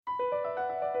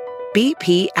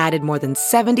BP added more than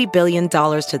 $70 billion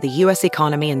to the U.S.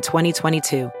 economy in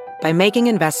 2022 by making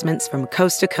investments from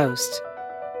coast to coast.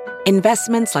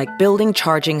 Investments like building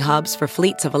charging hubs for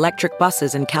fleets of electric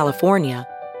buses in California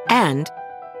and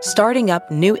starting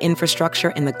up new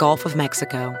infrastructure in the Gulf of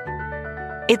Mexico.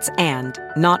 It's and,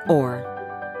 not or.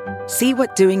 See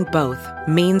what doing both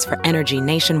means for energy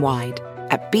nationwide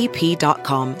at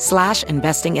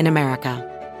bp.com/investing in America.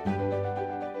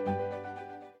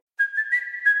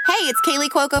 Hey, it's Kaylee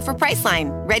Cuoco for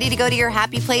Priceline. Ready to go to your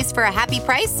happy place for a happy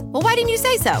price? Well, why didn't you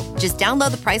say so? Just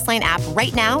download the Priceline app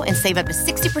right now and save up to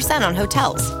 60% on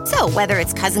hotels. So whether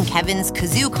it's Cousin Kevin's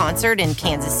Kazoo Concert in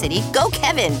Kansas City, go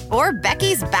Kevin, or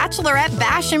Becky's Bachelorette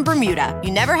Bash in Bermuda,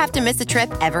 you never have to miss a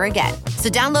trip ever again. So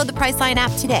download the Priceline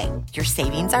app today. Your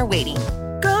savings are waiting.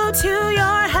 Go to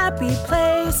your happy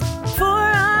place for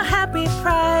a happy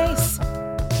price.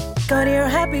 Go to your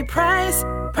happy price,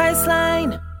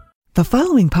 Priceline. The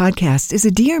following podcast is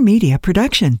a Dear Media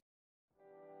production.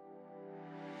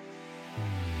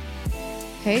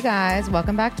 Hey guys,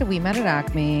 welcome back to We Met at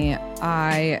Acme.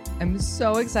 I am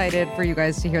so excited for you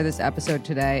guys to hear this episode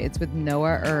today. It's with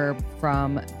Noah Erb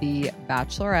from The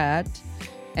Bachelorette.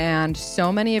 And so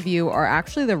many of you are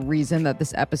actually the reason that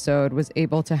this episode was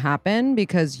able to happen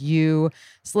because you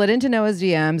slid into Noah's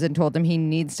DMs and told him he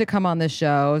needs to come on the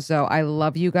show. So I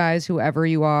love you guys, whoever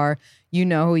you are. You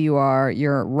know who you are.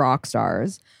 You're rock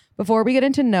stars. Before we get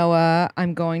into Noah,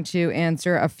 I'm going to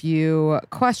answer a few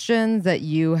questions that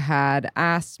you had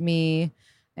asked me,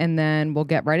 and then we'll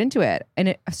get right into it.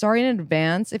 And sorry in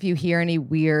advance if you hear any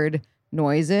weird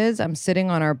noises. I'm sitting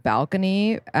on our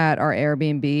balcony at our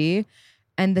Airbnb,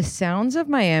 and the sounds of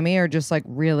Miami are just like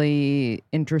really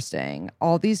interesting.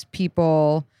 All these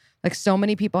people, like so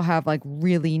many people have like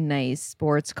really nice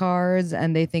sports cars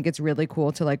and they think it's really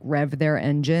cool to like rev their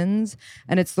engines.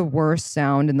 And it's the worst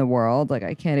sound in the world. Like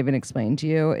I can't even explain to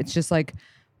you. It's just like,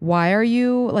 why are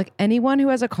you like anyone who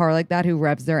has a car like that who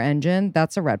revs their engine?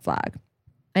 That's a red flag.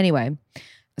 Anyway,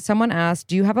 someone asked,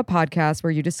 do you have a podcast where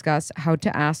you discuss how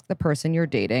to ask the person you're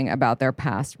dating about their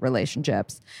past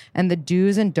relationships and the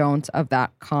do's and don'ts of that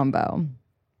combo?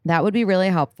 That would be really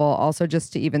helpful also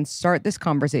just to even start this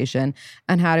conversation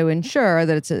and how to ensure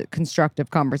that it's a constructive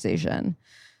conversation.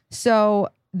 So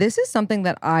this is something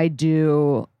that I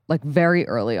do like very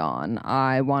early on.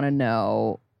 I want to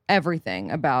know everything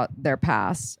about their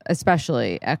past,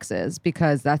 especially exes,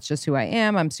 because that's just who I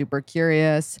am. I'm super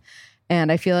curious.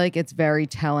 And I feel like it's very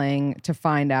telling to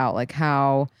find out like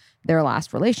how their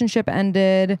last relationship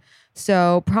ended.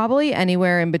 So probably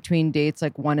anywhere in between dates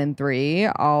like 1 and 3,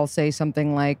 I'll say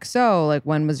something like, so like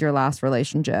when was your last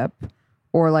relationship?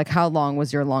 Or like how long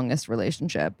was your longest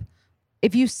relationship?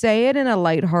 If you say it in a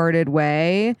lighthearted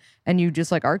way and you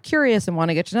just like are curious and want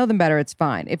to get to know them better, it's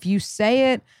fine. If you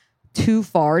say it too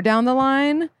far down the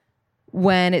line,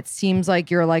 when it seems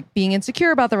like you're like being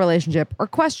insecure about the relationship or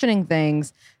questioning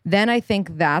things, then I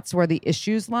think that's where the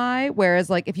issues lie. Whereas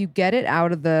like if you get it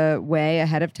out of the way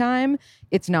ahead of time,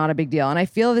 it's not a big deal. And I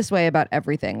feel this way about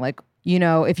everything. Like, you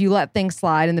know, if you let things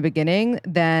slide in the beginning,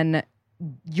 then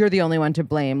you're the only one to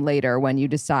blame later when you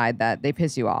decide that they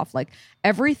piss you off. Like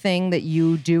everything that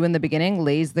you do in the beginning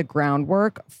lays the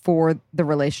groundwork for the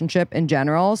relationship in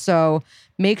general. So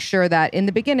make sure that in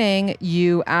the beginning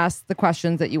you ask the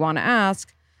questions that you want to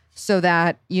ask so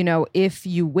that, you know, if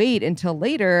you wait until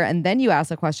later and then you ask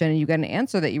a question and you get an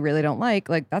answer that you really don't like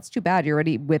that's too bad. You're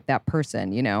already with that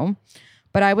person, you know?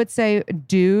 But I would say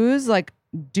do's, like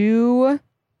do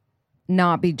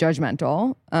not be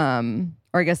judgmental.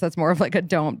 Or I guess that's more of like a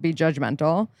don't be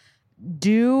judgmental.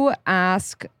 Do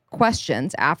ask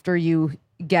questions after you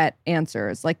get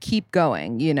answers. Like keep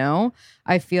going, you know?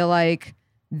 I feel like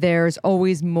there's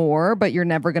always more, but you're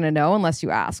never going to know unless you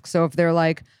ask. So if they're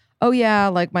like, oh yeah,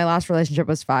 like my last relationship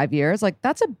was 5 years, like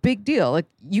that's a big deal. Like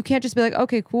you can't just be like,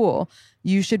 okay, cool.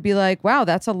 You should be like, wow,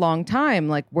 that's a long time.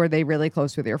 Like were they really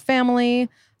close with your family?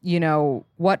 You know,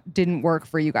 what didn't work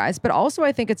for you guys? But also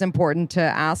I think it's important to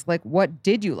ask like, what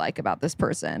did you like about this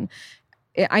person?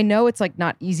 I know it's like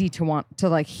not easy to want to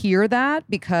like hear that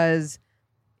because,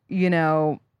 you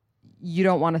know, you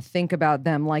don't want to think about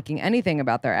them liking anything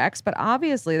about their ex, but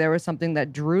obviously there was something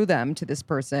that drew them to this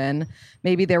person.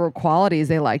 Maybe there were qualities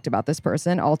they liked about this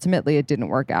person. Ultimately, it didn't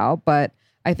work out, but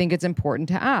I think it's important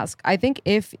to ask. I think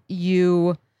if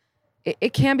you,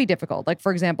 it can be difficult. Like,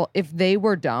 for example, if they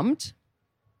were dumped,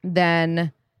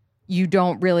 then you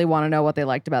don't really want to know what they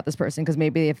liked about this person because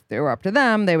maybe if they were up to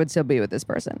them, they would still be with this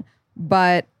person.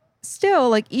 But still,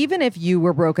 like, even if you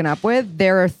were broken up with,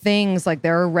 there are things like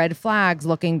there are red flags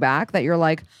looking back that you're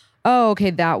like, oh, okay,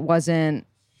 that wasn't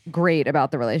great about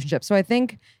the relationship. So I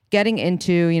think getting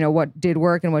into, what did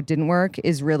work and what didn't work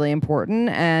is really important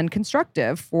and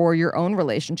constructive for your own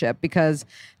relationship, because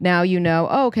now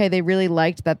okay, they really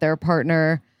liked that their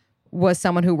partner was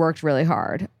someone who worked really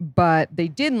hard, but they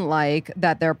didn't like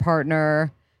that their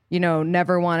partner,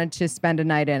 never wanted to spend a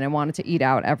night in and wanted to eat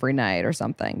out every night or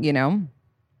something.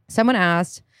 Someone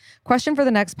asked, question for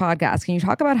the next podcast, can you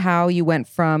talk about how you went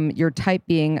from your type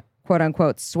being quote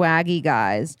unquote swaggy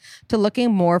guys to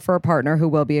looking more for a partner who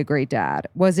will be a great dad?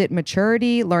 Was it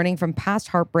maturity, learning from past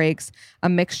heartbreaks, a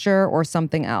mixture, or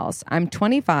something else? I'm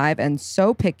 25 and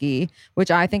so picky,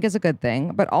 which I think is a good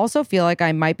thing, but also feel like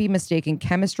I might be mistaking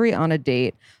chemistry on a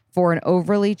date for an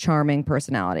overly charming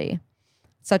personality.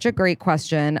 Such a great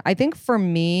question. I think for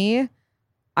me,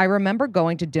 I remember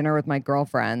going to dinner with my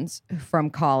girlfriends from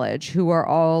college who are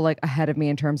all like ahead of me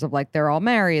in terms of like they're all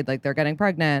married, like they're getting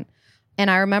pregnant. And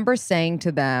I remember saying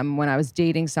to them when I was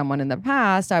dating someone in the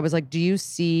past, I was like, do you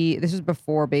see, this was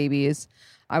before babies.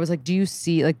 I was like, do you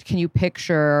see, like, can you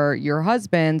picture your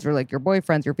husbands or like your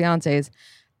boyfriends, your fiancés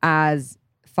as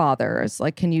fathers?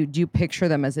 Like, do you picture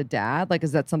them as a dad? Like,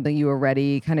 is that something you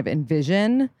already kind of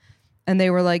envision? And they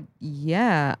were like,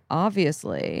 yeah,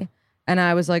 obviously. And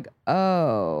I was like,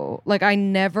 oh, like I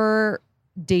never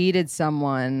dated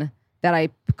someone that I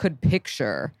could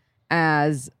picture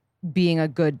as being a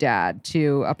good dad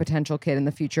to a potential kid in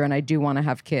the future. And I do want to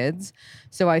have kids.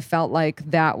 So I felt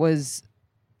like that was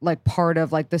like part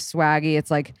of like the swaggy. It's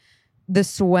like the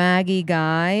swaggy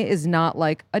guy is not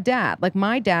like a dad. Like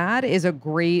my dad is a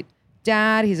great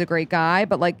dad. He's a great guy,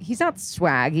 but like he's not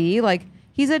swaggy. Like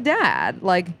he's a dad.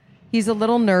 Like he's a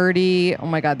little nerdy. Oh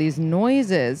my God, these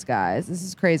noises, guys. This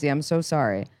is crazy. I'm so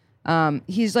sorry.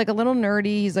 He's like a little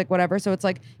nerdy. He's like whatever. So it's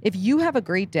like if you have a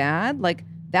great dad, like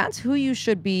that's who you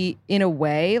should be in a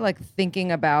way like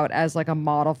thinking about as like a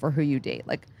model for who you date.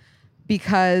 Like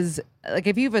because like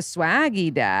if you have a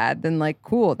swaggy dad, then like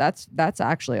cool, that's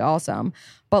actually awesome.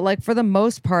 But like for the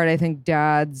most part, I think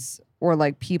dads or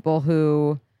like people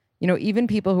who, even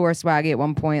people who are swaggy at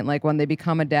one point, like when they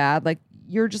become a dad, like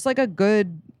you're just like a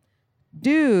good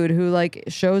dude who like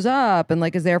shows up and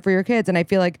like is there for your kids. And I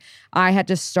feel like I had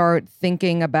to start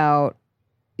thinking about,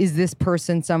 is this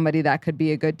person somebody that could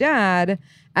be a good dad,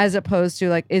 as opposed to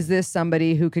like, is this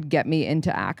somebody who could get me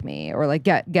into Acme or like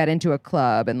get into a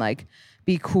club and like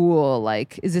be cool?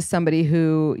 Like, is this somebody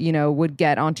who, would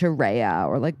get onto Raya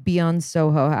or like be on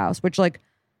Soho House,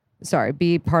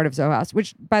 be part of Soho House,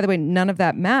 which by the way, none of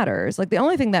that matters. Like the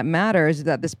only thing that matters is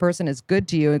that this person is good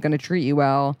to you and going to treat you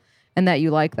well and that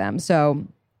you like them. So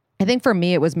I think for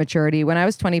me, it was maturity. When I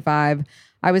was 25,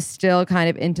 I was still kind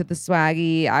of into the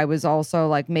swaggy. I was also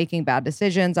like making bad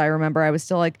decisions. I remember I was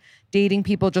still like dating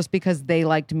people just because they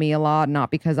liked me a lot,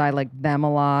 not because I liked them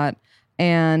a lot.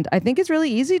 And I think it's really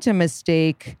easy to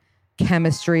mistake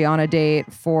chemistry on a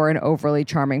date for an overly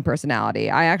charming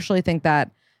personality. I actually think that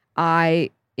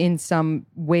I, in some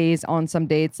ways on some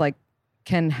dates, like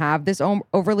can have this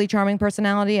overly charming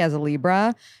personality as a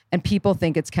Libra, and people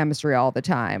think it's chemistry all the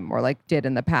time or like did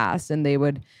in the past. And they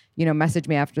would, message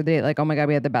me after the date, like, oh my God,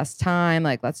 we had the best time.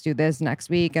 Like, let's do this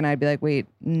next week. And I'd be like, wait,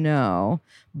 no.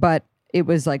 But it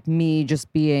was like me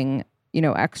just being,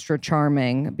 extra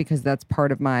charming because that's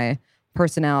part of my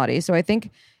personality. So I think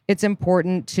it's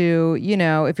important to,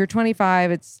 if you're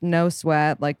 25, it's no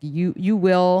sweat. Like you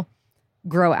will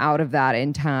grow out of that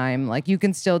in time. Like you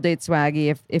can still date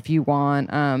swaggy if you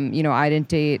want. I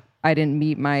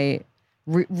didn't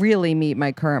really meet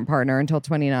my current partner until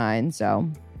 29. So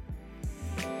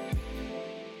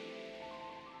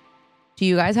do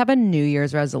you guys have a New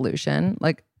Year's resolution?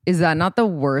 Like, is that not the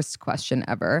worst question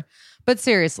ever? But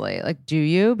seriously, like, do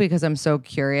you? Because I'm so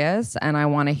curious and I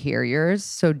want to hear yours.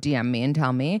 So DM me and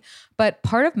tell me. But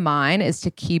part of mine is to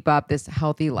keep up this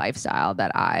healthy lifestyle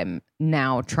that I'm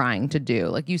now trying to do.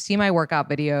 Like, you see my workout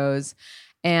videos,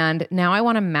 and now I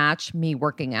want to match me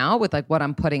working out with like what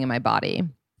I'm putting in my body.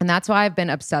 And that's why I've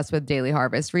been obsessed with Daily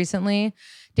Harvest recently.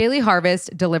 Daily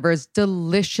Harvest delivers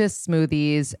delicious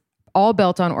smoothies, all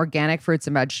built on organic fruits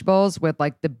and vegetables with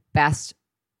like the best,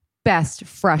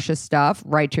 freshest stuff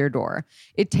right to your door.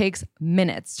 It takes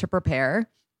minutes to prepare.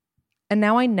 And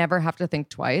now I never have to think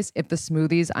twice if the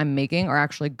smoothies I'm making are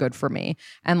actually good for me.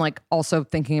 And like also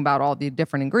thinking about all the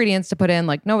different ingredients to put in,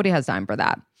 like nobody has time for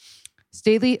that.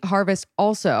 Daily Harvest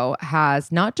also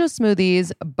has not just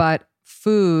smoothies, but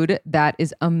food that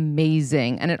is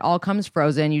amazing. And it all comes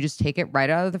frozen. You just take it right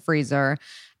out of the freezer.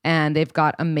 And they've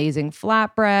got amazing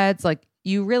flatbreads. Like,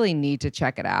 you really need to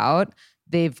check it out.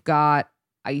 They've got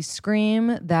ice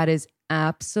cream that is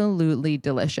absolutely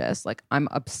delicious. Like, I'm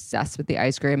obsessed with the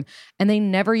ice cream, and they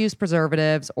never use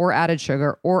preservatives or added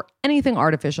sugar or anything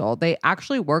artificial. They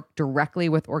actually work directly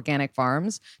with organic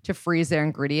farms to freeze their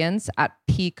ingredients at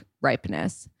peak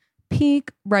ripeness.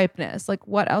 Peak ripeness. Like,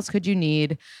 what else could you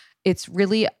need? It's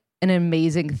really an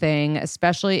amazing thing,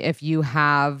 especially if you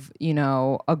have,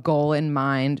 a goal in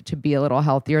mind to be a little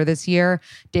healthier this year.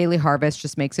 Daily Harvest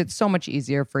just makes it so much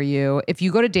easier for you. If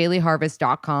you go to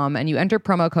dailyharvest.com and you enter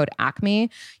promo code ACME,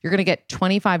 you're going to get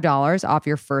 $25 off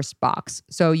your first box.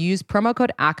 So use promo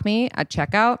code ACME at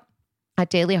checkout at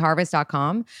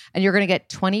dailyharvest.com, and you're going to get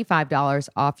 $25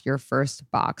 off your first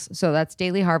box. So that's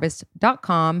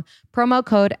dailyharvest.com, promo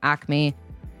code ACME.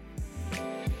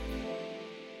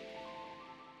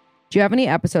 Do you have any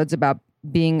episodes about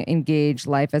being engaged,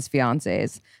 life as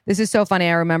fiancés? This is so funny.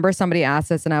 I remember somebody asked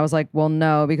this and I was like, well,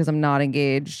 no, because I'm not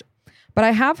engaged. But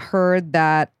I have heard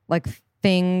that like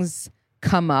things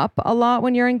come up a lot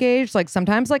when you're engaged. Like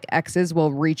sometimes like exes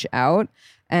will reach out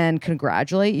and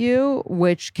congratulate you,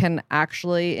 which can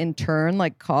actually in turn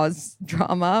like cause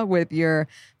drama with your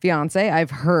fiance.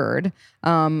 I've heard.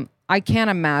 I can't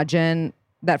imagine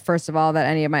that, first of all, that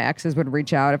any of my exes would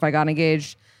reach out if I got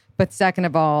engaged. But second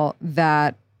of all,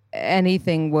 that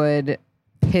anything would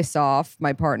piss off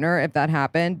my partner if that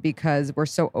happened, because we're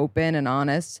so open and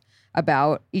honest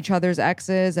about each other's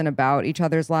exes and about each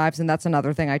other's lives. And that's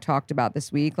another thing I talked about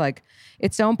this week. Like,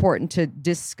 it's so important to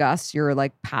discuss your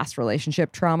like past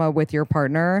relationship trauma with your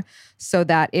partner so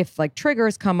that if like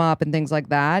triggers come up and things like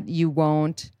that, you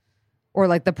won't, or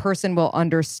like the person will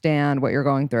understand what you're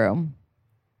going through.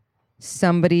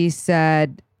 Somebody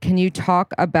said, can you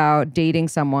talk about dating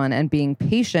someone and being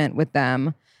patient with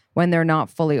them when they're not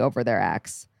fully over their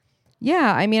ex?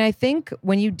 Yeah, I mean, I think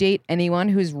when you date anyone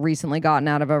who's recently gotten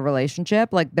out of a relationship,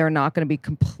 like they're not going to be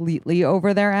completely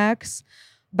over their ex.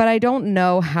 But I don't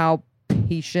know how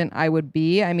patient I would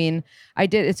be. I mean,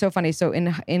 it's so funny. So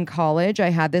in college, I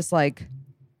had this like,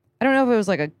 I don't know if it was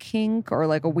like a kink or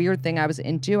like a weird thing I was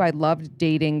into. I loved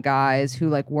dating guys who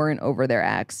like weren't over their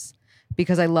ex,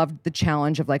 because I loved the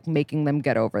challenge of like making them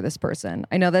get over this person.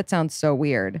 I know that sounds so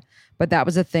weird, but that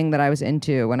was a thing that I was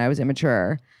into when I was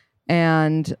immature.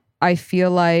 And I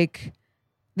feel like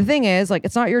the thing is, like,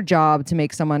 it's not your job to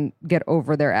make someone get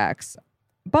over their ex.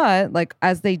 But like,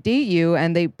 as they date you,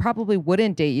 and they probably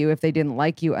wouldn't date you if they didn't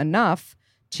like you enough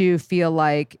to feel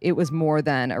like it was more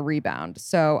than a rebound.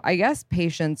 So I guess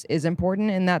patience is important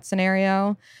in that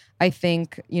scenario. I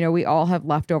think, we all have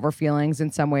leftover feelings in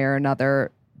some way or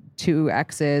another to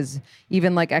exes,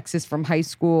 even like exes from high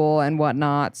school and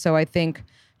whatnot. So I think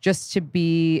just to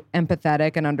be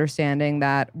empathetic and understanding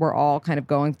that we're all kind of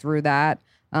going through that,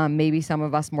 maybe some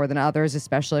of us more than others,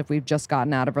 especially if we've just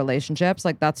gotten out of relationships,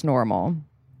 like that's normal.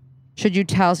 Should you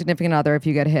tell a significant other if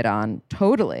you get hit on?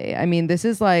 Totally. I mean, this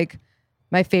is like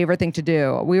my favorite thing to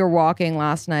do. We were walking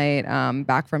last night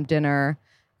back from dinner,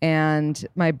 and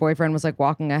my boyfriend was like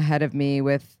walking ahead of me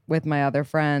with my other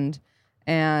friend.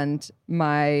 And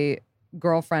my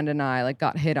girlfriend and I like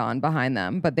got hit on behind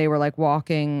them, but they were like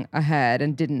walking ahead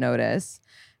and didn't notice.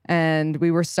 And we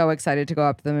were so excited to go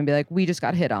up to them and be like, we just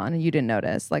got hit on and you didn't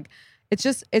notice. Like, it's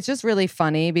just really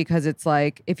funny, because it's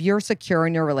like, if you're secure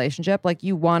in your relationship, like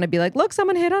you want to be like, look,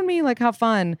 someone hit on me, like how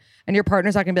fun. And your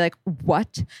partner's not gonna be like,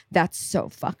 what? That's so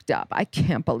fucked up. I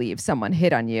can't believe someone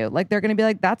hit on you. Like, they're gonna be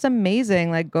like, that's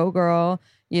amazing. Like, go girl.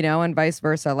 And vice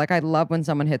versa. Like, I love when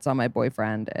someone hits on my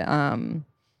boyfriend.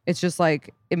 It's just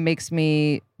like, it makes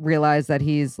me realize that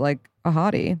he's like a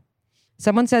hottie.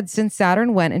 Someone said, since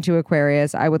Saturn went into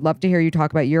Aquarius, I would love to hear you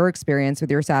talk about your experience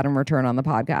with your Saturn return on the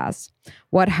podcast.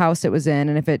 What house it was in,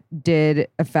 and if it did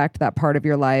affect that part of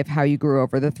your life, how you grew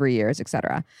over the 3 years,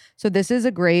 etc. So this is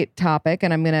a great topic,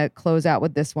 and I'm going to close out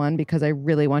with this one because I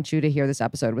really want you to hear this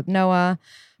episode with Noah.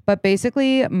 But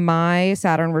basically, my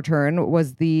Saturn return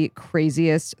was the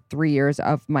craziest 3 years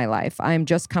of my life. I'm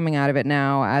just coming out of it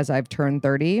now as I've turned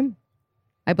 30.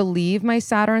 I believe my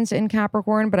Saturn's in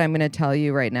Capricorn, but I'm going to tell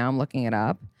you right now, I'm looking it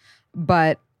up.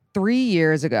 But 3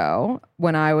 years ago,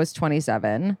 when I was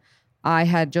 27, I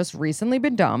had just recently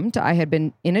been dumped. I had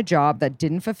been in a job that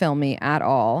didn't fulfill me at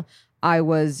all. I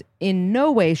was in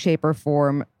no way, shape, or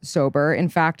form sober. In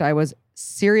fact, I was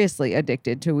seriously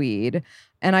addicted to weed.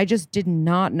 And I just did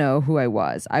not know who I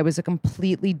was. I was a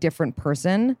completely different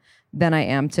person than I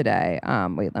am today.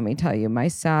 Wait, let me tell you. My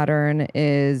Saturn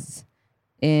is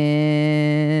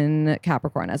in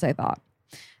Capricorn, as I thought.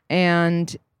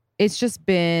 And it's just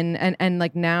been, and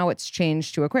like now it's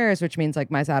changed to Aquarius, which means like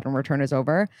my Saturn return is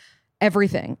over.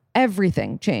 Everything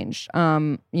changed.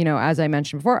 As I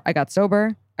mentioned before, I got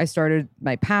sober. I started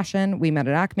my passion. We met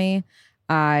at Acme.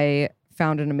 I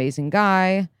found an amazing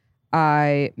guy.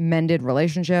 I mended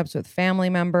relationships with family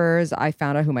members. I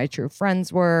found out who my true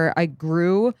friends were. I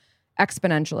grew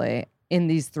exponentially in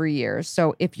these 3 years.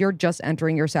 So if you're just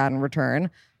entering your Saturn return,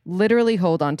 literally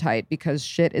hold on tight because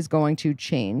shit is going to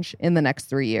change in the next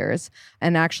 3 years.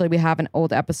 And actually, we have an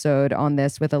old episode on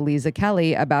this with Eliza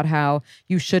Kelly about how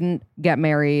you shouldn't get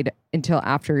married until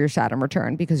after your Saturn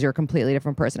return because you're a completely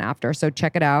different person after. So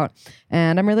check it out.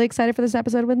 And I'm really excited for this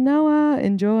episode with Noah.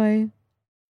 Enjoy.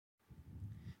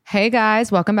 Hey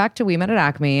guys, welcome back to We Met at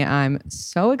Acme. I'm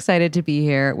so excited to be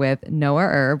here with Noah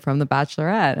Erb from The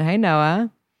Bachelorette. Hey Noah.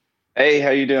 Hey, how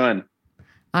you doing?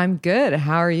 I'm good.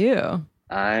 How are you?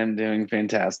 I'm doing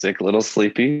fantastic. A little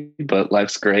sleepy, but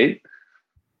life's great.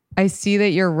 I see that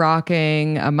you're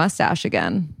rocking a mustache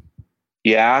again.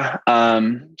 Yeah.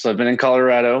 So I've been in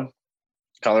Colorado.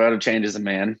 Colorado changes a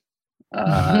man.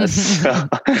 So,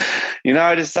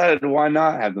 I decided why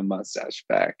not have the mustache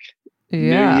back?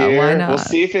 Yeah, new year. Why not? We'll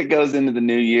see if it goes into the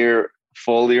new year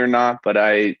fully or not, but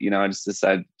I just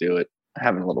decided to do it.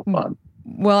 Having a little fun.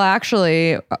 Well,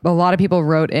 actually, a lot of people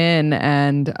wrote in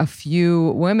and a few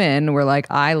women were like,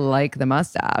 I like the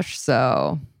mustache.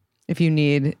 So if you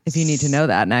need to know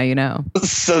that, now you know.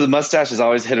 So the mustache is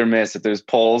always hit or miss. If there's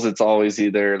polls, it's always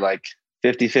either like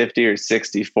 50-50 or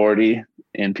 60-40.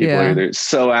 And people are either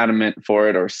so adamant for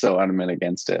it or so adamant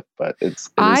against it. But it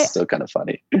is still kind of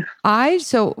funny.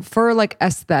 So for like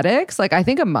aesthetics, like I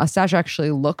think a mustache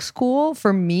actually looks cool.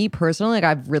 For me personally, like I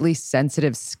have really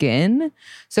sensitive skin.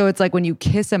 So it's like when you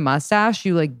kiss a mustache,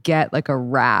 you like get like a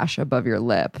rash above your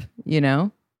lip, you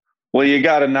know? Well, you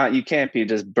can't be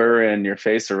just burring your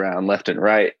face around left and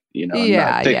right,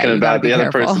 not thinking about the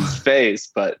other person's face.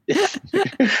 But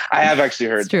I have actually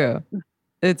heard. It's true.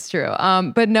 It's true.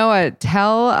 But Noah,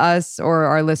 tell us or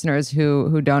our listeners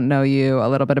who don't know you a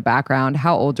little bit of background.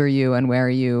 How old are you and where are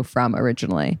you from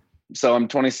originally? So I'm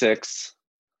 26.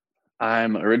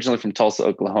 I'm originally from Tulsa,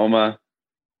 Oklahoma,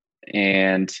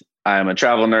 and I'm a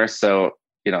travel nurse. So,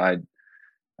 I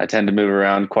tend to move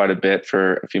around quite a bit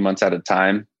for a few months at a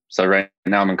time. So right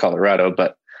now I'm in Colorado,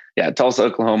 but yeah, Tulsa,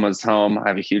 Oklahoma is home. I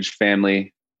have a huge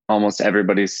family. Almost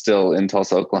everybody's still in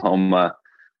Tulsa, Oklahoma.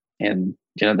 And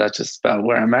that's just about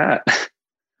where I'm at.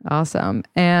 Awesome.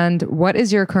 And what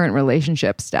is your current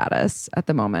relationship status at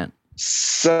the moment?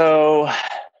 So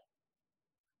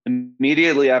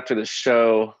immediately after the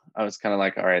show, I was kind of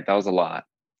like, all right, that was a lot,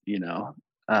 and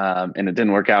it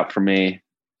didn't work out for me.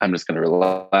 I'm just going to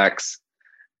relax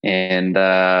and,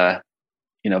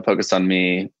 focus on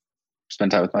me,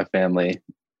 spend time with my family.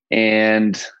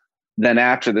 And then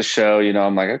after the show,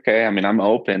 I'm like, okay, I'm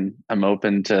open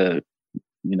to,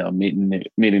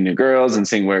 meeting new girls and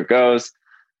seeing where it goes.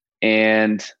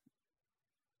 And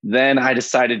then I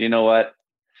decided, what,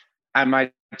 I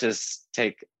might just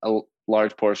take a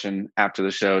large portion after the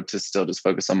show to still just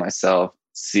focus on myself,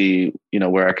 see,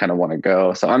 where I kind of want to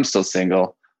go. So I'm still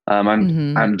single.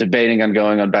 I'm debating on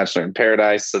going on Bachelor in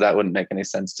Paradise. So that wouldn't make any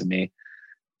sense to me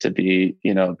to be,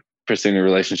 pursuing a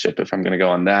relationship if I'm going to go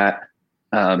on that.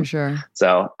 For sure.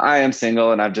 So I am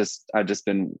single and I've just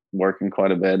been working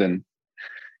quite a bit and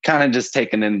kind of just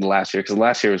taken in the last year because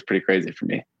last year was pretty crazy for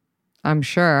me. I'm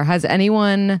sure. Has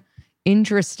anyone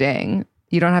interesting,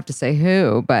 you don't have to say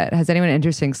who, but has anyone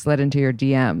interesting slid into your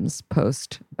DMs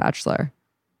post Bachelor?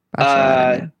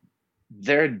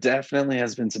 There definitely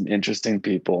has been some interesting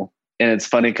people. And it's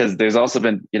funny because there's also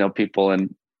been, people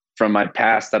from my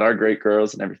past that are great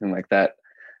girls and everything like that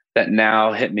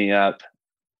now hit me up.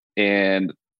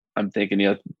 And I'm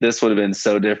thinking, this would have been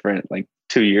so different like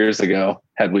 2 years ago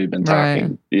had we been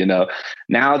talking,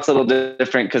 Now it's a little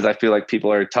different because I feel like people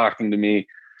are talking to me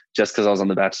just because I was on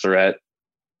The Bachelorette.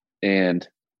 And,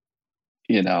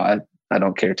 I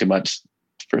don't care too much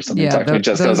for somebody to talk to me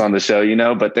just because I was on the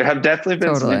show, but there have definitely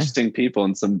been some interesting people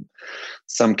and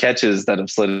some catches that have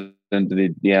slid into the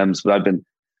DMs, but I've been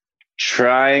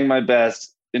trying my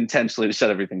best intentionally to shut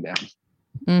everything down.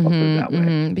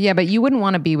 Yeah, but you wouldn't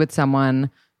want to be with someone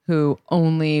who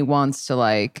only wants to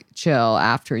like chill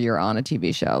after you're on a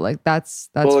TV show. Like that's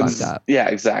fucked up. Yeah,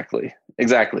 exactly.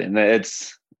 And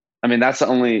that's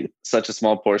only such a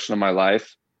small portion of my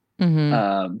life.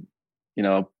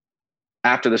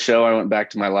 After the show, I went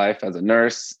back to my life as a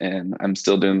nurse and I'm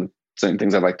still doing certain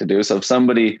things I'd like to do. So if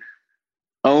somebody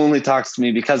only talks to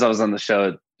me because I was on the show,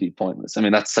 it'd be pointless.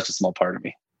 That's such a small part of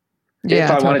me. Yeah,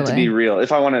 if I want it to be real,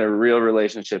 if I wanted a real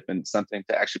relationship and something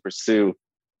to actually pursue,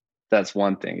 that's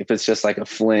one thing. If it's just like a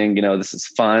fling, this is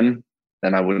fun,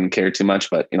 then I wouldn't care too much.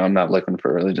 But, I'm not looking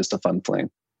for really just a fun fling.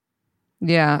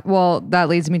 Yeah. Well, that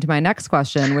leads me to my next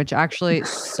question, which actually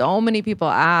so many people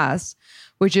ask,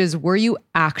 which is, were you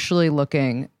actually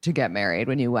looking to get married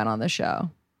when you went on the show?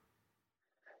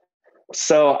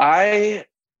 So I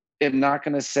am not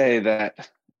going to say that,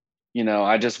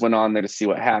 I just went on there to see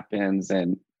what happens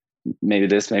and maybe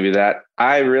this, maybe that.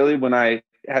 I really, when I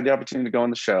had the opportunity to go on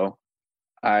the show,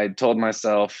 I told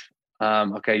myself,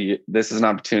 okay, this is an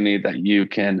opportunity that you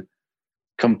can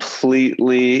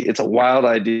it's a wild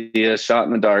idea, shot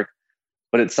in the dark,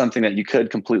 but it's something that you could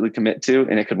completely commit to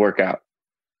and it could work out.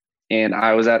 And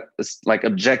I was at this, like,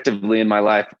 objectively in my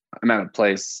life, I'm at a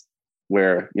place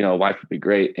where, a wife would be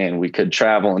great and we could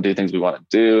travel and do things we want to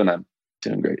do. And I'm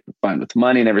doing great, fine with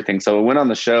money and everything. So I went on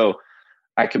the show,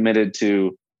 I committed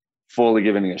to fully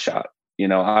giving it a shot.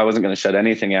 I wasn't going to shut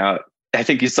anything out. I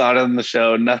think you saw it on the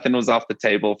show. Nothing was off the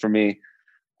table for me.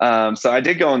 So I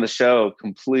did go on the show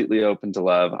completely open to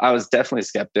love. I was definitely a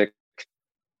skeptic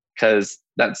because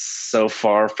that's so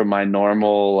far from my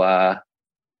normal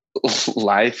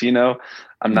life. I'm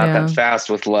not that fast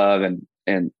with love.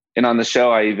 And on the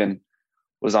show, I even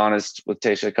was honest with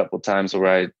Tayshia a couple of times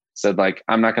where I said, like,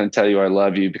 I'm not going to tell you I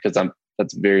love you because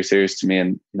that's very serious to me.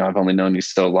 And, I've only known you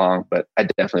so long, but I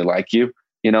definitely like you.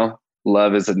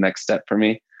 Love is the next step for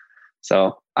me.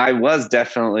 So I was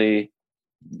definitely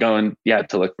going,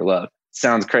 to look for love.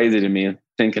 Sounds crazy to me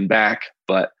thinking back,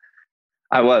 but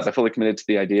I fully committed to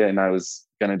the idea and I was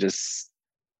going to just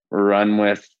run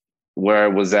with where I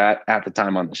was at the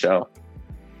time on the show.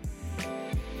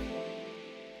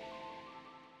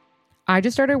 I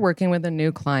just started working with a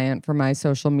new client for my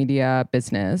social media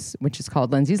business, which is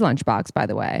called Lindsay's Lunchbox, by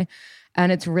the way.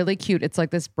 And it's really cute. It's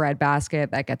like this bread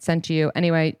basket that gets sent to you.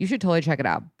 Anyway, you should totally check it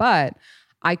out. But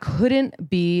I couldn't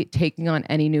be taking on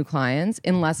any new clients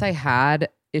unless I had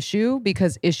Issue,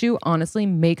 because Issue honestly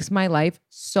makes my life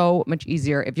so much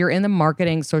easier. If you're in the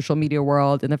marketing, social media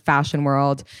world, in the fashion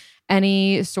world,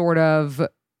 any sort of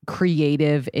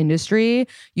creative industry,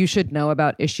 you should know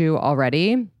about Issue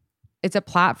already. It's a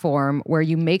platform where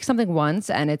you make something once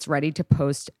and it's ready to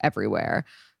post everywhere.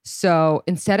 So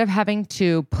instead of having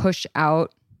to push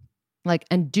out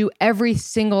and do every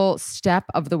single step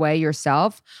of the way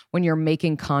yourself when you're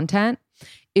making content,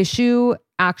 Issue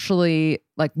actually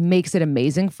makes it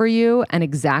amazing for you and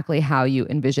exactly how you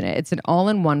envision it. It's an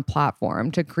all-in-one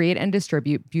platform to create and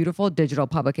distribute beautiful digital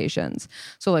publications.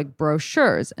 So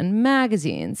brochures and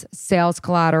magazines, sales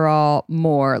collateral,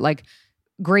 more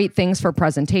great things for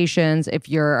presentations. If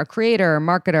you're a creator,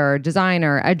 marketer,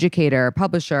 designer, educator,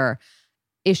 publisher,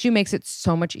 Issue makes it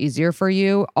so much easier for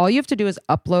you. All you have to do is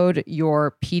upload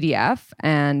your PDF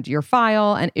and your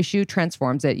file, and Issue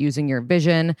transforms it using your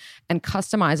vision and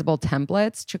customizable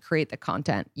templates to create the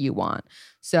content you want.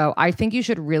 So I think you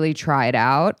should really try it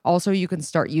out. Also, you can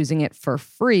start using it for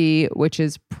free, which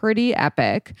is pretty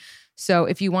epic. So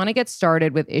if you want to get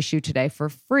started with Issue today for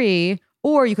free,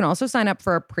 or you can also sign up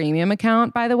for a premium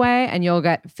account, by the way, and you'll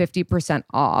get 50%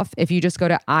 off if you just go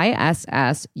to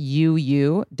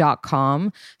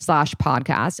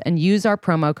issuu.com/podcast and use our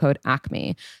promo code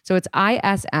ACME. So it's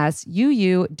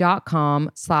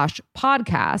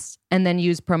issuu.com/podcast and then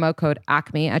use promo code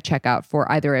ACME at checkout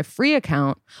for either a free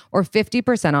account or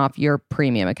 50% off your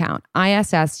premium account.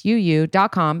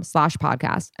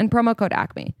 issuu.com/podcast and promo code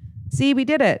ACME. See, we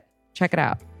did it. Check it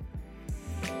out.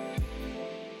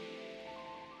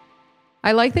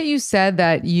 I like that you said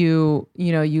that you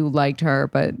liked her,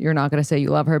 but you're not going to say you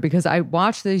love her, because I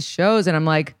watch these shows and I'm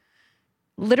like,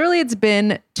 literally it's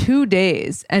been 2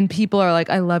 days and people are like,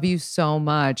 I love you so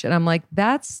much. And I'm like,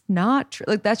 that's not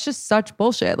true. That's just such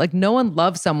bullshit. No one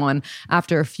loves someone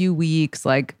after a few weeks.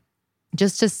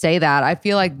 Just to say that, I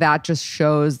feel like that just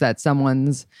shows that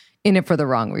someone's in it for the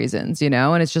wrong reasons,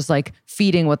 and it's just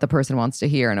feeding what the person wants to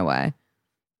hear in a way.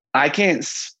 I can't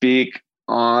speak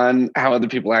on how other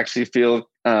people actually feel.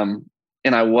 And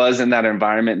I was in that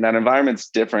environment, and that environment's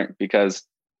different because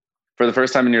for the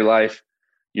first time in your life,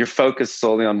 you're focused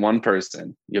solely on one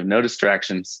person. You have no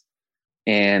distractions.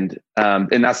 And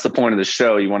that's the point of the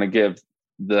show. You want to give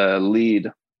the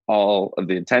lead all of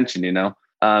the attention,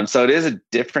 So it is a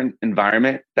different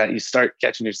environment that you start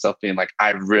catching yourself being like, I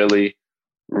really,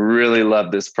 really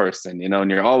love this person, and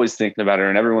you're always thinking about her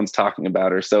and everyone's talking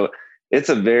about her. So it's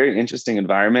a very interesting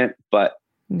environment, but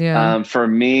for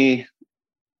me,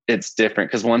 it's different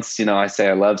because once, I say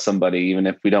I love somebody, even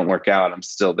if we don't work out, I'm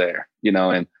still there,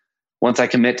 and once I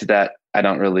commit to that, I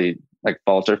don't really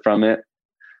falter from it.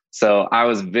 So I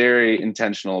was very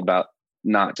intentional about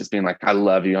not just being like, I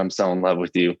love you, I'm so in love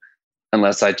with you,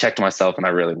 unless I checked myself and I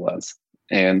really was.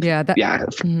 And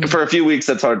for a few weeks,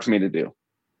 that's hard for me to do.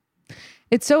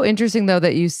 It's so interesting though,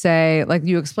 that you say,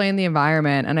 you explain the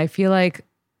environment, and I feel like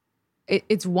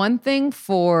it's one thing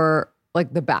for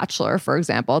like The Bachelor, for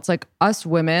example. It's like us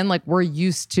women, like we're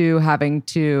used to having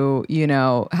to,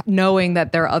 knowing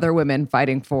that there are other women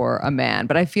fighting for a man.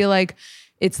 But I feel like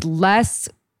it's less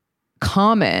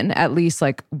common, at least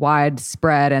like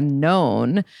widespread and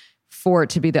known, for it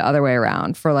to be the other way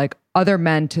around, for like other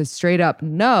men to straight up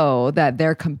know that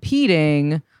they're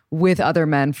competing with other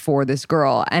men for this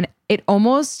girl. And it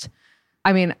almost,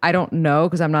 I mean, I don't know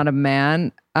because I'm not a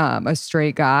man, a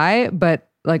straight guy, but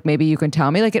like maybe you can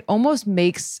tell me, like it almost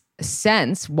makes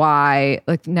sense why,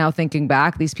 like now thinking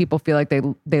back, these people feel like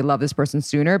they love this person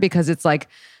sooner, because it's like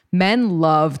men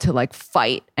love to like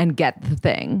fight and get the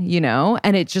thing,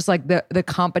 and it's just like the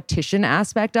competition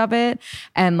aspect of it,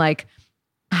 and like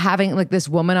having like this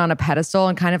woman on a pedestal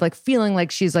and kind of like feeling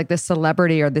like she's like this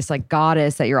celebrity or this like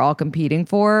goddess that you're all competing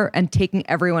for and taking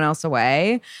everyone else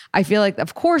away. I feel like,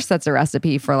 of course, that's a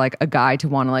recipe for like a guy to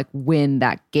want to like win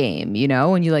that game,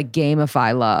 when you like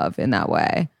gamify love in that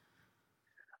way.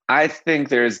 I think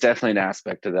there's definitely an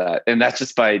aspect to that. And that's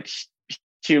just by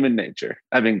human nature.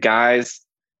 I mean, guys,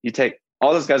 you take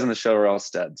all those guys on the show are all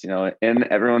studs,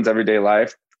 in everyone's everyday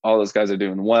life. All those guys are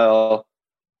doing well.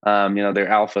 They're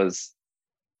alphas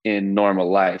in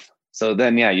normal life. So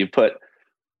then, you put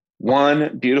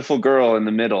one beautiful girl in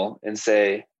the middle and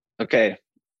say, okay,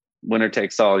 winner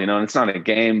takes all, and it's not a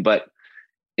game, but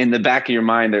in the back of your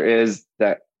mind, there is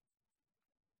that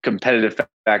competitive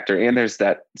factor. And there's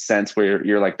that sense where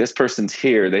you're like, this person's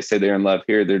here. They say they're in love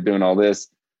here. They're doing all this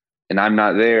and I'm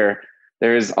not there.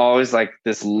 There is always like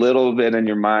this little bit in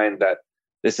your mind that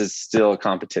this is still a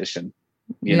competition.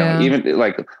 Even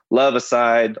like love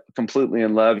aside, completely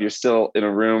in love, you're still in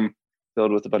a room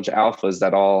filled with a bunch of alphas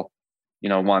that all,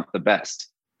 want the best.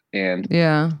 And,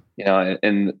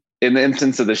 in the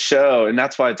instance of the show, and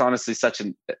that's why it's honestly such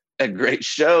a great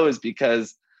show, is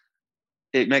because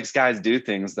it makes guys do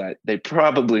things that they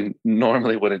probably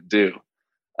normally wouldn't do.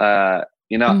 I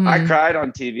cried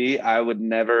on TV. I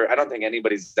don't think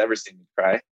anybody's ever seen me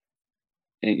cry.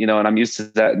 And I'm used to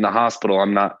that in the hospital.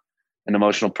 I'm not an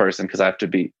emotional person because I have to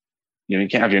be, you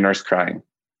can't have your nurse crying.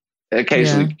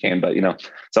 Occasionally you can, but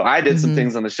so I did some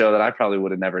things on the show that I probably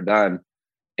would have never done.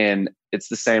 And it's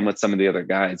the same with some of the other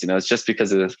guys, it's just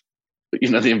because of,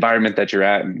 the environment that you're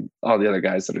at and all the other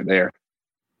guys that are there.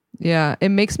 Yeah. It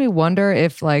makes me wonder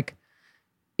if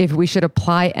we should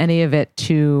apply any of it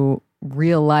to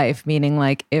real life, meaning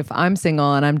like if I'm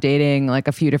single and I'm dating like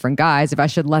a few different guys, if I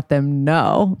should let them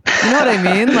know, you know what I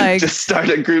mean? Like just start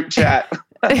a group chat.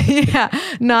 Yeah,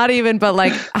 not even, but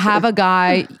like have a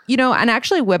guy, and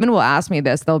actually women will ask me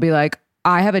this. They'll be like,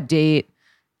 I have a date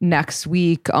next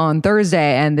week on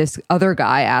Thursday and this other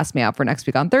guy asked me out for next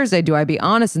week on Thursday. Do I be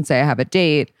honest and say I have a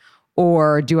date?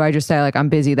 Or do I just say like, I'm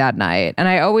busy that night? And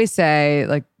I always say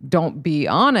like, don't be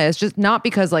honest, just not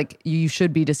because like you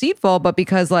should be deceitful, but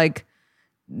because like,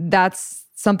 that's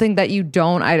something that you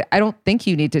don't, I don't think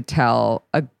you need to tell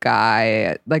a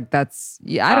guy like that's,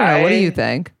 I don't know. What do you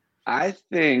think? I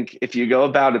think if you go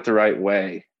about it the right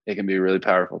way, it can be a really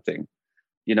powerful thing.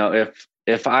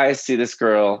 If I see this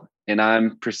girl and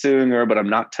I'm pursuing her, but I'm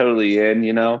not totally in,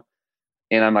 and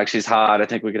I'm like, she's hot, I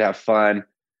think we could have fun.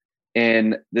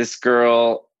 And this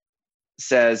girl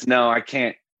says, no, I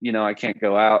can't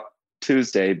go out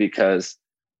Tuesday because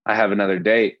I have another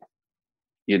date,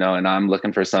 and I'm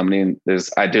looking for somebody and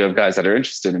I do have guys that are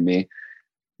interested in me.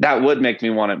 That would make me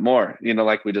want it more,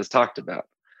 like we just talked about.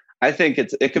 I think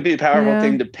it could be a powerful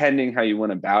thing depending how you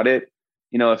went about it.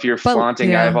 If you're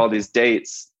flaunting, I have all these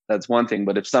dates, that's one thing.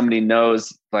 But if somebody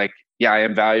knows like, I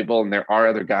am valuable and there are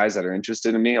other guys that are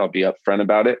interested in me, I'll be upfront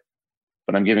about it.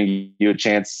 But I'm giving you a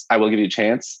chance. I will give you a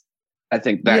chance. I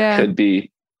think that could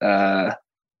be, that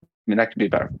could be a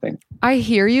powerful thing. I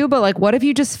hear you, but like, what if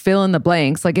you just fill in the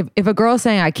blanks? Like if a girl's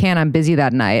saying, I can't, I'm busy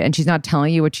that night, and she's not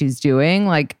telling you what she's doing,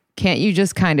 like, can't you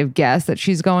just kind of guess that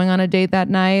she's going on a date that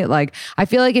night? Like, I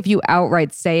feel like if you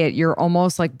outright say it, you're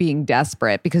almost like being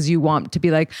desperate because you want to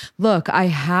be like, look, I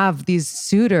have these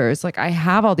suitors. Like, I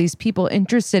have all these people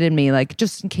interested in me, like,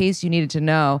 just in case you needed to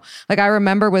know. Like, I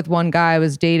remember with one guy I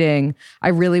was dating, I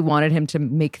really wanted him to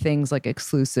make things like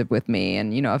exclusive with me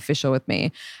and, official with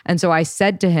me. And so I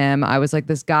said to him, I was like,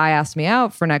 this guy asked me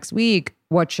out for next week.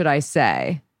 What should I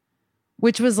say?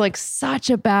 Which was like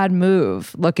such a bad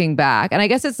move looking back. And I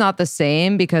guess it's not the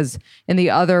same because in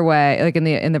the other way, like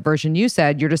in the version you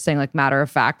said, you're just saying like matter of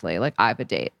factly, like I have a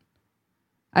date,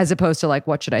 as opposed to like,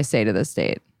 what should I say to this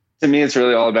date? To me, it's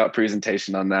really all about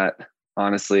presentation on that,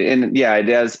 honestly. And yeah,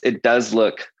 it does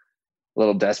look a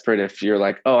little desperate if you're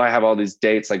like, oh, I have all these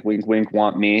dates, like wink, wink,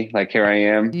 want me, like here I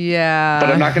am. Yeah.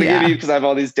 But I'm not going to give you because I have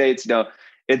all these dates.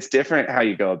 It's different how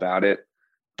you go about it.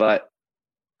 But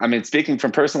I mean, speaking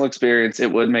from personal experience,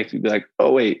 it would make me be like,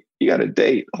 oh, wait, you got a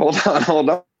date. Hold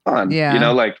on. Yeah. You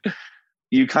know, like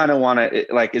you kind of want to,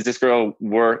 like, is this girl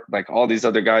worth, like all these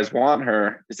other guys want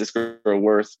her? Is this girl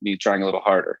worth me trying a little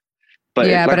harder? But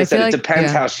yeah, like but I said, feel it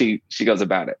depends how she goes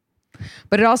about it.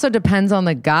 But it also depends on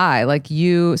the guy. Like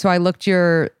you, so I looked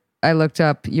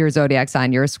up your zodiac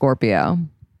sign. You're a Scorpio.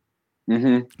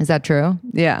 Mm-hmm. Is that true?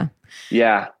 Yeah.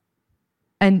 Yeah.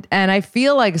 And I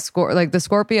feel like the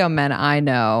Scorpio men I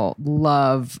know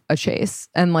love a chase,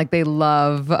 and like they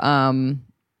love, like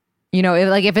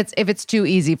if it's too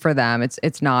easy for them,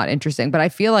 it's not interesting. But I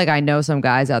feel like I know some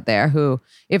guys out there who,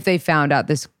 if they found out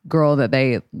this girl that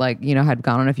they had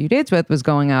gone on a few dates with was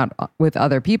going out with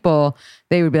other people,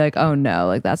 they would be like, oh no,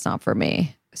 like that's not for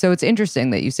me. So it's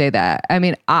interesting that you say that. I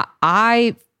mean,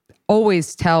 I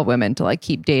always tell women to like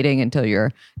keep dating until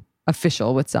you're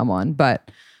official with someone,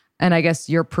 and I guess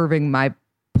you're proving my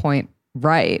point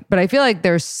right. But I feel like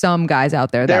there's some guys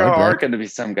out there that there are like, going to be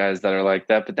some guys that are like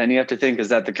that. But then you have to think, is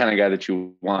that the kind of guy that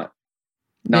you want?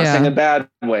 Not saying a bad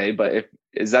way, but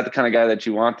is that the kind of guy that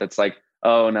you want that's like,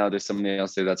 oh no, there's somebody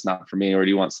else there that's not for me? Or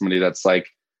do you want somebody that's like,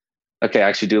 okay, I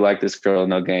actually do like this girl,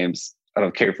 no games. I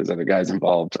don't care if there's other guys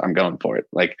involved. I'm going for it.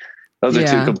 Like those are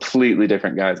two completely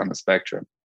different guys on the spectrum.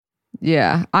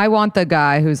 Yeah. I want the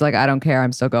guy who's like, I don't care,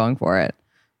 I'm still going for it.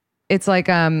 It's like,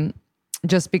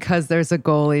 just because there's a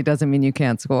goalie doesn't mean you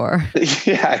can't score.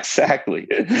 Yeah, exactly.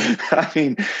 I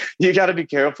mean, you got to be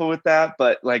careful with that.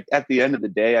 But like at the end of the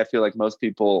day, I feel like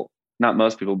not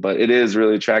most people, but it is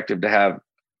really attractive to have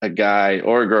a guy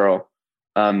or a girl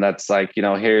that's like,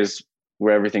 here's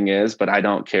where everything is, but I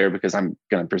don't care because I'm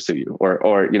going to pursue you,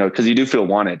 or because you do feel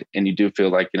wanted and you do feel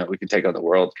like, we can take on the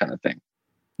world kind of thing.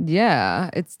 Yeah,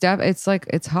 it's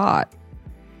hot.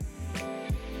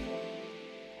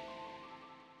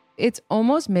 It's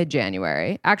almost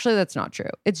mid-January. Actually, that's not true.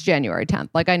 It's January 10th.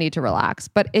 Like I need to relax,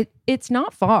 but it's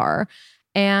not far.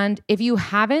 And if you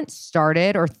haven't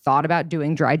started or thought about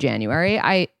doing dry January,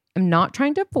 I am not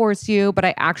trying to force you, but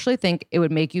I actually think it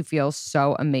would make you feel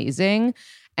so amazing.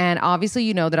 And obviously,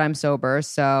 you know that I'm sober,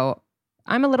 so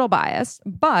I'm a little biased,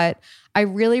 but I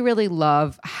really, really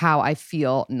love how I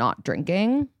feel not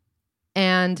drinking.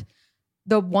 And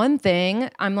the one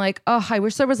thing I'm like, oh, I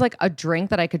wish there was like a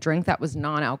drink that I could drink that was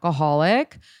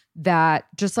non-alcoholic that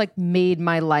just like made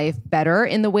my life better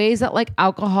in the ways that like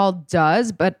alcohol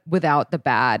does, but without the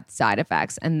bad side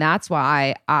effects. And that's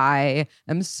why I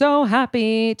am so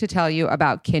happy to tell you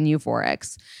about Kin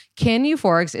Euphorics. Kin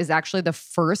Euphorics is actually the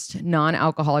first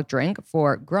non-alcoholic drink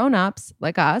for grown-ups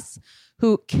like us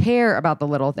who care about the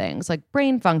little things like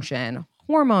brain function,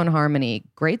 hormone harmony,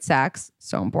 great sex,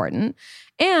 so important,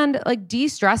 and like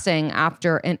de-stressing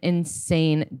after an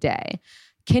insane day.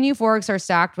 Kin Euphorics are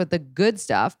stacked with the good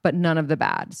stuff, but none of the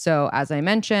bad. So as I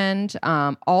mentioned,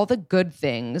 all the good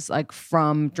things like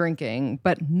from drinking,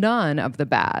 but none of the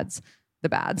bad.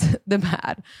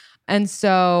 And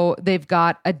so they've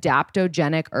got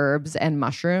adaptogenic herbs and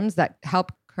mushrooms that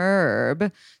help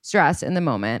curb stress in the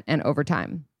moment and over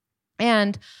time.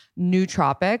 And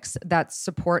nootropics that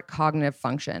support cognitive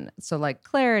function. So like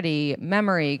clarity,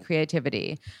 memory,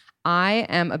 creativity. I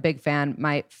am a big fan.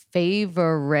 My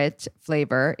favorite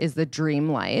flavor is the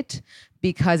Dream Light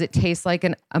because it tastes like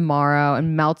an Amaro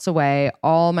and melts away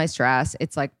all my stress.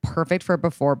 It's like perfect for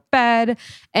before bed.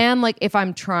 And like if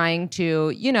I'm trying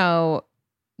to,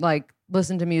 like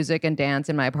listen to music and dance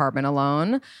in my apartment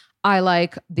alone, I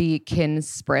like the Kin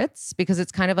Spritz because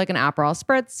it's kind of like an Aperol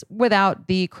Spritz without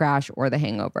the crash or the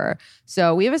hangover.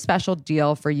 So we have a special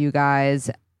deal for you guys.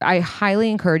 I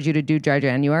highly encourage you to do dry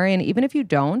January. And even if you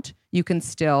don't, you can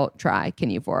still try Kin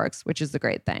Euphorics, which is the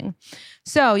great thing.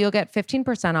 So you'll get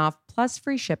 15% off plus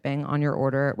free shipping on your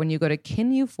order when you go to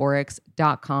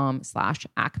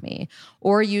kineuphorics.com/Acme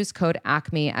or use code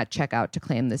Acme at checkout to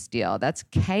claim this deal. That's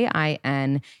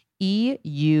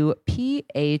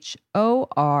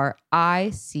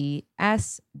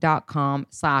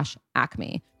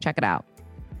KINEUPHORICS.com/Acme. Check it out.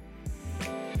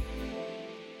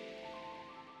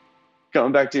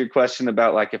 Going back to your question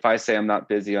about like, if I say I'm not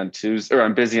busy on Tuesday or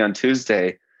I'm busy on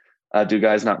Tuesday, do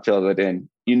guys not fill that in?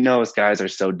 Us guys are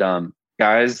so dumb.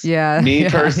 Guys,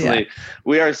 personally,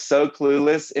 we are so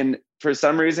clueless. And for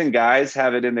some reason, guys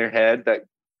have it in their head that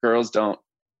girls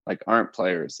aren't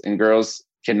players and girls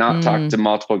cannot talk to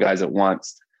multiple guys at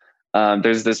once.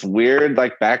 There's this weird,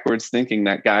 like backwards thinking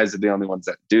that guys are the only ones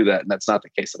that do that. And that's not the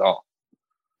case at all.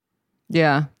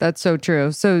 Yeah, that's so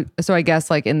true. So I guess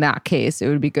like in that case, it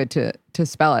would be good to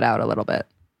spell it out a little bit.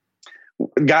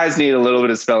 Guys need a little bit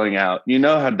of spelling out. You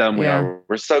know how dumb we are.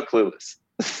 We're so clueless.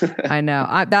 I know.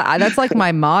 That's like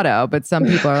my motto, but some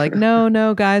people are like,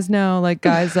 no, guys, no. Like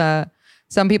guys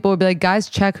Some people would be like, guys,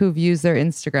 check who views their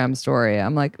Instagram story.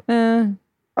 I'm like, I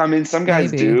mean, some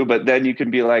guys maybe. do, but then you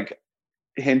can be like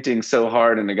hinting so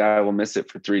hard and the guy will miss it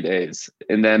for 3 days.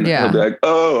 And then he'll be like,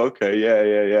 oh, okay.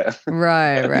 Yeah.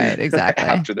 Right. Exactly.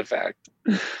 After the fact.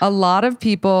 A lot of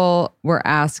people were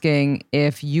asking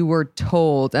if you were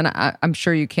told, and I'm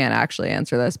sure you can't actually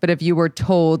answer this, but if you were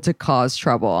told to cause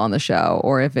trouble on the show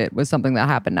or if it was something that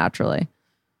happened naturally.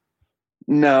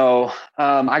 No,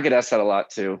 I get asked that a lot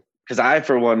too. Because I,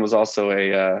 for one, was also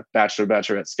a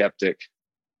Bachelorette skeptic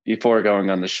before going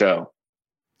on the show.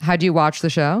 How do you watch the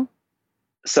show?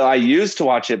 So I used to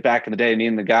watch it back in the day. Me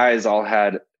and the guys all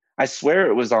had, I swear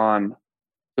it was on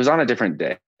a different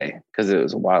day because it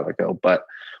was a while ago, but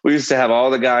we used to have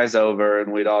all the guys over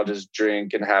and we'd all just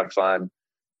drink and have fun.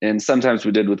 And sometimes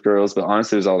we did with girls, but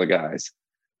honestly, it was all the guys.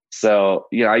 So,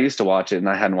 I used to watch it and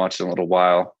I hadn't watched it in a little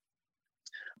while.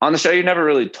 On the show, you're never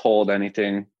really told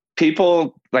anything.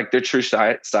 People, like, their true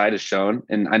side is shown.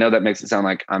 And I know that makes it sound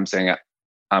like I'm saying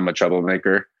I'm a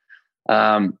troublemaker.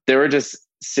 There were just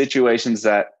situations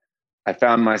that I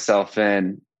found myself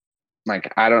in.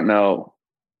 Like, I don't know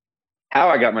how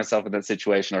I got myself in that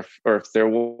situation or if there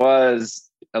was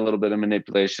a little bit of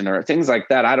manipulation or things like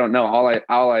that. I don't know.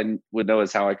 All I would know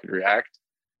is how I could react.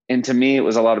 And to me, it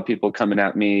was a lot of people coming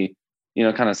at me,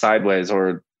 kind of sideways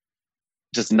or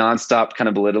just nonstop kind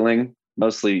of belittling.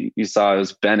 Mostly you saw it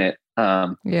was Bennett.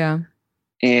 Yeah.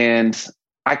 And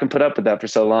I can put up with that for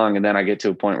so long. And then I get to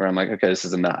a point where I'm like, okay, this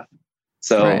is enough.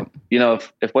 So, right.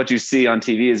 If what you see on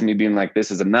TV is me being like,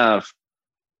 this is enough,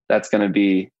 that's going to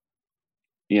be,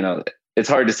 it's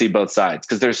hard to see both sides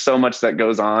because there's so much that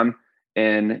goes on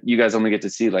and you guys only get to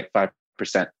see like 5%,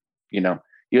 you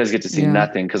guys get to see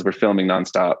nothing because we're filming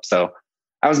nonstop. So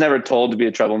I was never told to be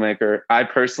a troublemaker. I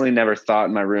personally never thought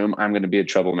in my room, I'm going to be a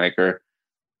troublemaker.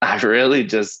 I really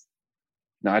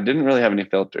I didn't really have any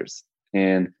filters,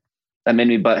 and that made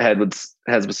me butt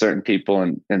heads with certain people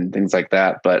and things like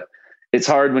that. But it's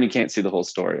hard when you can't see the whole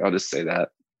story. I'll just say that.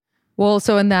 Well,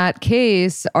 so in that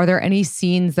case, are there any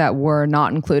scenes that were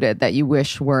not included that you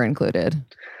wish were included?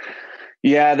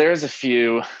 Yeah, there's a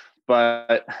few,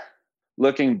 but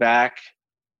looking back,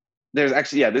 there's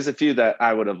a few that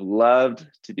I would have loved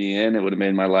to be in. It would have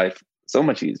made my life so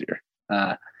much easier.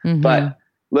 But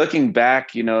looking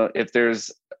back, if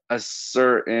there's a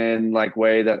certain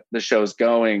way that the show's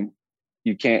going,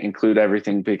 you can't include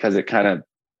everything because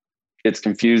it's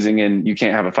confusing and you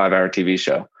can't have a 5-hour TV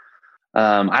show.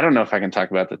 I don't know if I can talk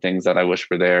about the things that I wish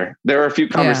were there. There were a few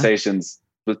conversations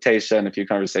with Tasha and a few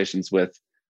conversations with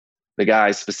the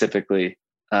guys specifically,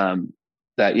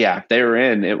 that, if they were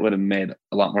in, it would have made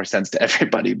a lot more sense to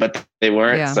everybody, but they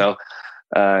weren't. Yeah. So,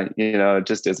 it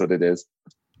just is what it is.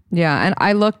 Yeah. And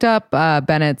I looked up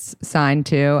Bennett's sign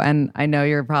too. And I know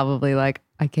you're probably like,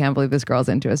 I can't believe this girl's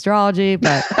into astrology,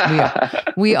 but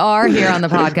we are here on the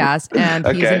podcast and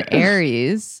he's an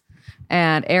Aries,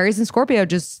 and Aries and Scorpio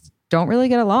just don't really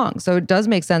get along. So it does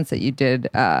make sense that you did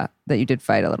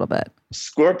fight a little bit.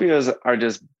 Scorpios are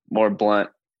just more blunt,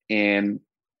 and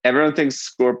everyone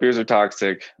thinks Scorpios are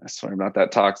toxic. I swear I'm not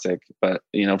that toxic, but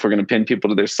if we're going to pin people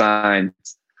to their signs,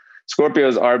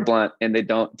 Scorpios are blunt and they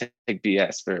don't take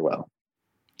BS very well.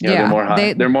 They're more hot.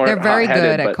 They're very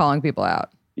good at calling people out.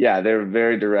 Yeah, they're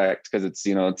very direct because it's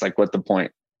it's like, what's the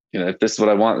point? If this is what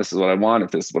I want, this is what I want.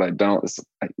 If this is what I don't,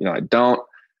 I don't.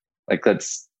 Like,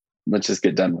 let's just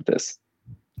get done with this.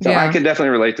 So I can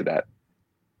definitely relate to that.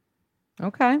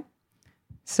 Okay.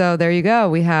 So there you go.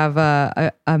 We have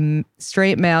a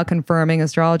straight male confirming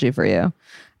astrology for you.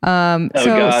 Gosh,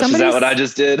 is that what I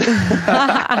just did?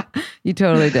 You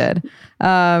totally did.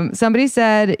 Somebody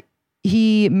said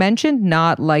he mentioned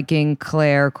not liking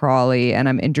Claire Crawley, and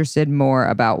I'm interested more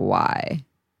about why.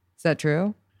 Is that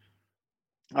true?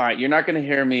 All right. You're not going to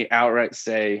hear me outright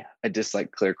say I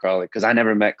dislike Claire Crawley because I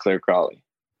never met Claire Crawley.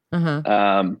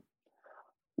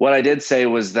 What I did say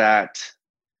was that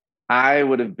I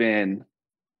would have been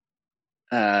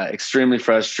extremely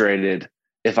frustrated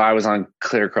if I was on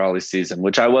Claire Crawley's season,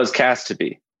 which I was cast to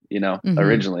be,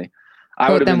 originally.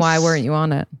 But then why weren't you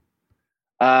on it?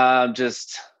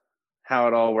 Just how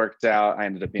it all worked out. I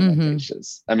ended up being on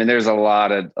Tasha's. I mean, there's a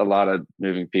lot of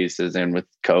moving pieces, and with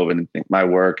COVID and my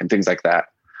work and things like that.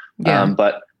 Yeah.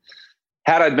 But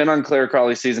had I been on Claire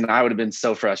Crawley's season, I would have been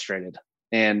so frustrated.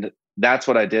 And that's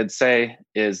what I did say,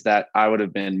 is that I would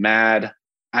have been mad.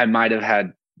 I might have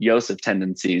had Yosef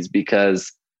tendencies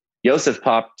because Yosef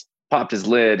popped his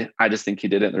lid. I just think he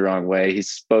did it in the wrong way. He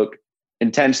spoke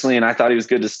intentionally and I thought he was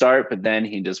good to start, but then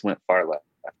he just went far left.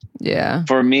 Yeah.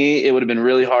 For me, it would have been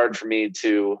really hard for me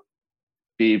to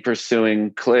be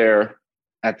pursuing Claire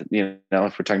if we're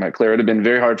talking about Claire, it would have been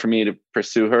very hard for me to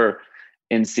pursue her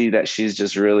and see that she's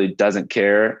just really doesn't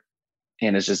care.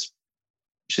 And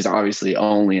she's obviously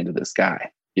only into this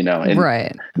guy, and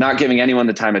Right. not giving anyone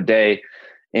the time of day.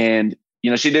 And,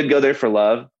 she did go there for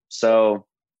love. So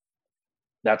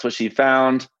that's what she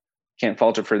found. Can't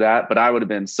fault her for that. But I would have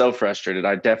been so frustrated.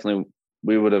 I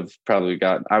would have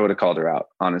called her out,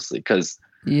 honestly, because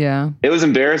it was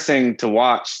embarrassing to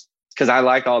watch, because I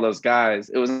like all those guys.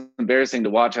 It was embarrassing to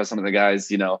watch how some of the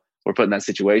guys, were put in that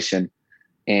situation.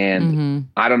 And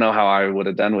I don't know how I would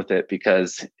have done with it,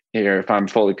 because here, if I'm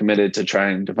fully committed to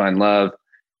trying to find love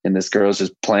and this girl's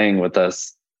just playing with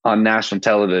us on national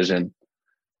television,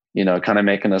 kind of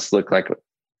making us look like,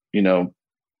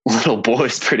 little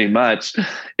boys pretty much.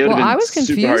 I was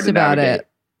confused about it.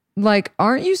 Like,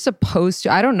 aren't you supposed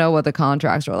to, I don't know what the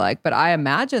contracts were like, but I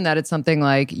imagine that it's something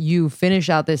like you finish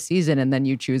out this season and then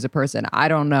you choose a person. I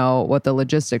don't know what the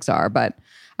logistics are, but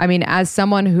I mean, as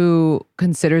someone who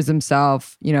considers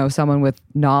himself, someone with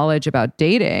knowledge about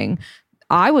dating,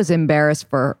 I was embarrassed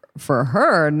for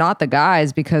her, not the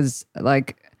guys, because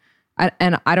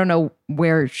and I don't know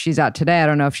where she's at today. I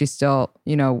don't know if she's still,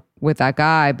 with that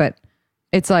guy, but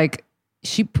it's like,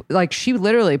 she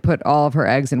literally put all of her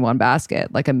eggs in one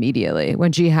basket, like immediately,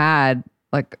 when she had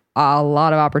like a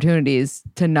lot of opportunities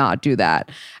to not do that.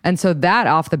 And so that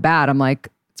off the bat, I'm like,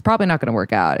 it's probably not going to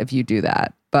work out if you do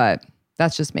that, but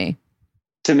that's just me.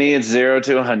 To me, it's 0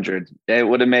 to 100. It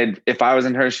would have made, if I was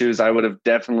in her shoes, I would have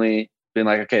definitely been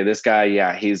like, okay, this guy,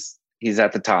 yeah, he's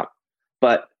at the top.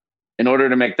 But in order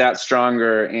to make that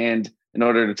stronger, and in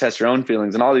order to test your own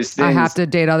feelings and all these things, I have to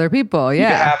date other people. Yeah.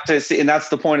 You have to see. And that's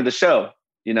the point of the show,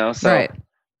 So right.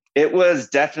 It was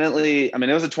definitely,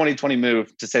 it was a 2020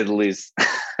 move, to say the least.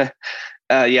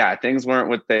 Things weren't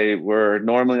what they were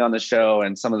normally on the show.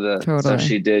 And some of the stuff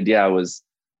she did, it was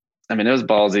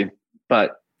ballsy,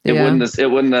 but it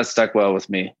wouldn't have stuck well with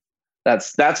me.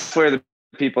 That's where the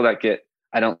people that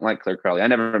I don't like Claire Crowley. I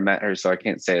never met her, so I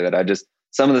can't say that.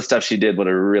 Some of the stuff she did would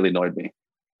have really annoyed me.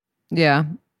 Yeah.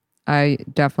 I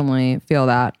definitely feel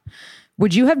that.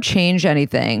 Would you have changed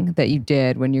anything that you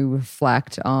did when you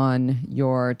reflect on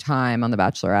your time on The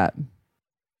Bachelorette?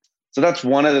 So that's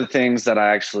one of the things that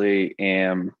I actually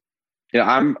am,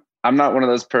 I'm not one of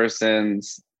those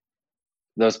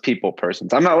people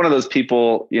persons. I'm not one of those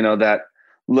people, that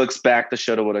looks back the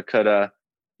shoulda, woulda, coulda,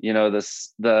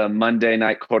 the Monday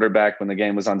night quarterback when the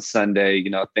game was on Sunday,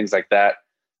 things like that.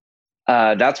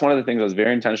 That's one of the things that was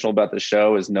very intentional about the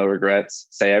show, is no regrets.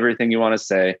 Say everything you want to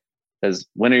say, because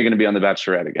when are you going to be on The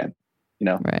Bachelorette again?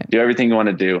 Right. Do everything you want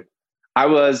to do. I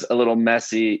was a little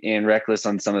messy and reckless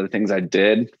on some of the things I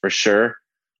did, for sure,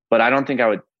 but I don't think I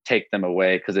would take them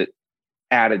away, because it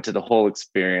added to the whole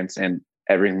experience and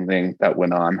everything that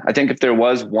went on. I think if there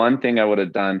was one thing I would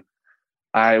have done,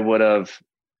 I would have,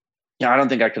 I don't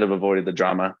think I could have avoided the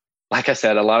drama. Like I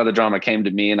said, a lot of the drama came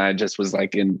to me and I just was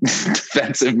like in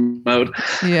defensive mode.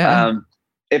 Yeah.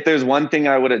 If there's one thing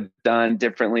I would have done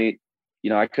differently,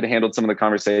 I could have handled some of the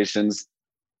conversations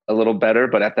a little better,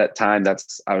 but at that time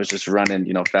I was just running,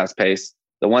 fast paced.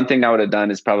 The one thing I would have done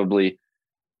is probably,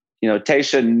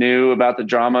 Tayshia knew about the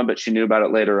drama, but she knew about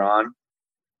it later on.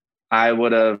 I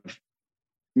would have,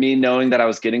 me knowing that I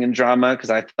was getting in drama, because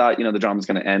I thought, the drama was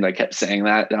going to end. I kept saying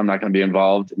that I'm not going to be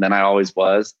involved. And then I always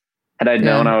was. Had I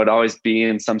known I would always be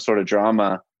in some sort of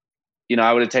drama,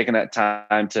 I would have taken that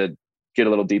time to get a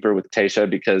little deeper with Tayshia,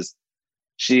 because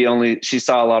she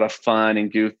saw a lot of fun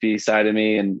and goofy side of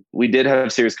me. And we did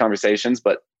have serious conversations,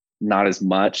 but not as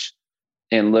much.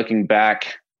 And looking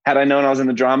back, had I known I was in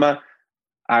the drama,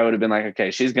 I would have been like,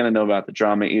 okay, she's going to know about the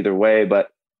drama either way, but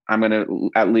I'm going to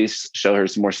at least show her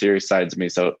some more serious sides of me.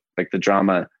 So like the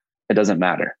drama, it doesn't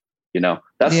matter.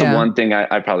 That's the one thing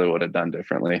I probably would have done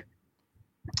differently.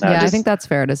 I think that's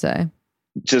fair to say.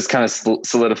 Just kind of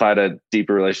solidified a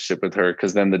deeper relationship with her,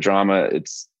 because then the drama,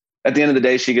 it's at the end of the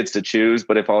day, she gets to choose.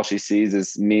 But if all she sees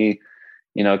is me,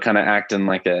 kind of acting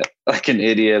like an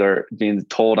idiot, or being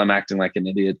told I'm acting like an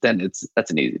idiot, then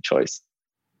that's an easy choice.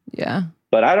 Yeah.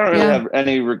 But I don't really have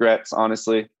any regrets,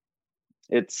 honestly.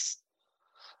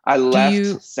 I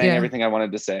left saying everything I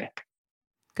wanted to say.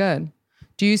 Good.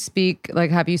 Do you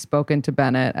have you spoken to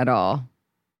Bennett at all?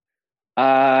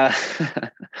 I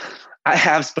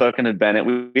have spoken to Bennett.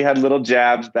 We had little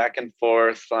jabs back and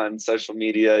forth on social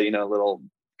media, little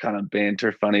kind of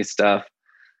banter, funny stuff.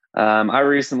 I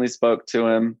recently spoke to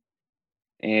him,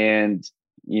 and,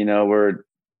 we're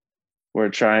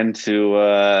trying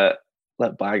to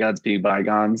let bygones be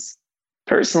bygones.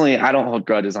 Personally, I don't hold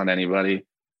grudges on anybody.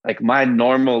 Like my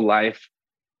normal life,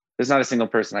 there's not a single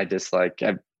person I dislike.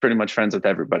 I'm pretty much friends with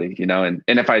everybody, and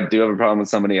if I do have a problem with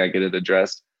somebody, I get it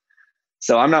addressed.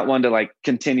 So I'm not one to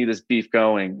continue this beef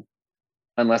going.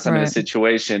 unless I'm in a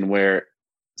situation where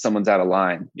someone's out of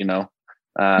line,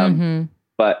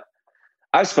 but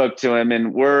I spoke to him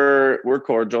and we're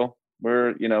cordial.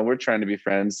 We're trying to be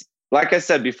friends. Like I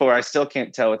said before, I still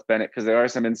can't tell with Bennett because there are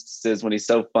some instances when he's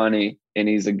so funny and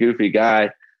he's a goofy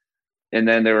guy. And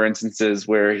then there were instances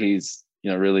where he's,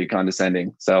 really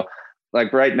condescending. So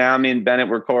like right now, me and Bennett,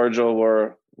 we're cordial.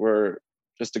 We're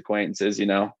just acquaintances,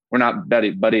 we're not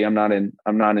buddy. I'm not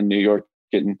in New York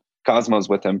getting Cosmos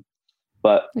with him,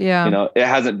 but it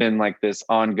hasn't been like this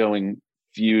ongoing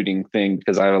feuding thing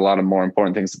because I have a lot of more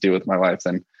important things to do with my life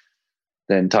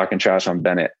than talking trash on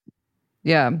Bennett.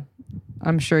 Yeah,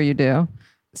 I'm sure you do.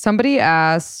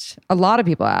 A lot of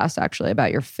people asked actually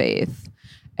about your faith.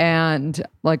 And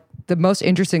like the most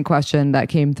interesting question that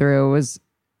came through was,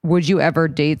 would you ever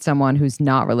date someone who's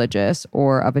not religious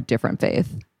or of a different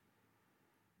faith?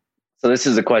 So this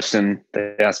is a question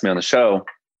they asked me on the show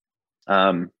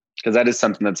because that is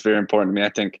something that's very important to me. I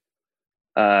think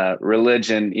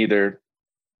religion, either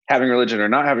having religion or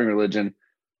not having religion,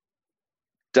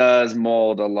 does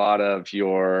mold a lot of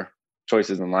your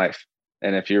choices in life.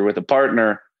 And if you're with a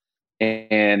partner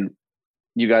and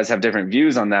you guys have different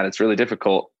views on that, it's really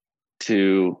difficult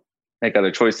to make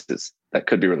other choices that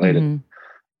could be related. Mm-hmm.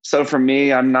 So for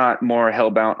me, I'm not more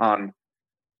hellbound on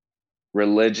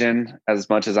religion as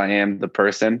much as I am the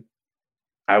person.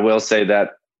 I will say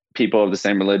that people of the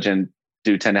same religion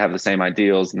do tend to have the same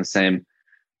ideals and the same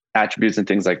attributes and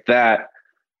things like that.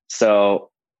 So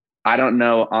I don't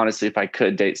know, honestly, if I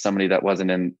could date somebody that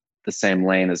wasn't in the same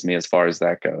lane as me as far as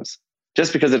that goes,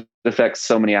 just because it affects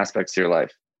so many aspects of your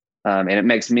life. And it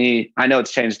makes me, I know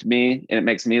it's changed me and it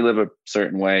makes me live a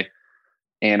certain way.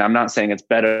 And I'm not saying it's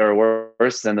better or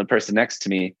worse than the person next to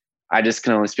me. I just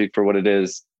can only speak for what it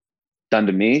is done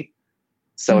to me.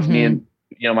 So if me and,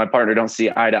 my partner don't see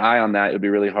eye to eye on that, it would be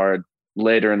really hard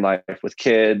later in life with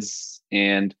kids.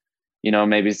 And,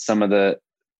 maybe some of the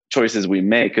choices we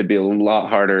make could be a lot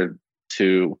harder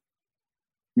to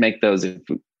make those if,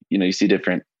 you see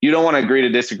different. You don't want to agree to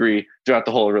disagree throughout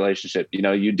the whole relationship.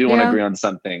 You do want to agree on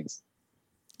some things.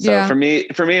 So for me,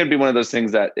 it'd be one of those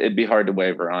things that it'd be hard to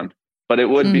waver on, but it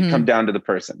would come down to the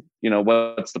person.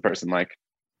 What's the person like?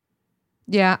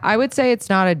 Yeah, I would say it's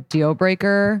not a deal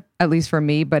breaker, at least for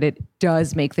me, but it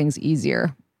does make things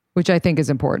easier, which I think is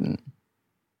important.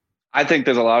 I think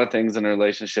there's a lot of things in a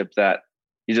relationship that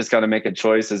you just got to make a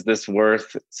choice. Is this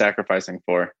worth sacrificing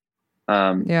for?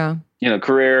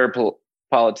 Career,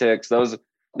 politics, there's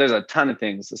a ton of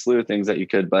things, a slew of things that you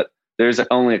could, but there's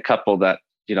only a couple that,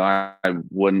 I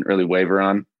wouldn't really waver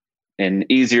on. And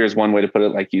easier is one way to put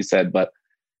it, like you said, but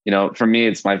for me,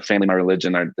 it's my family, my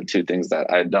religion are the two things that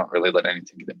I don't really let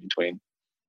anything get in between.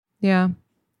 Yeah.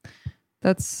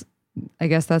 I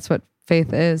guess that's what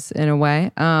faith is in a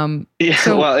way. And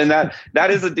that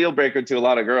is a deal breaker to a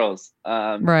lot of girls.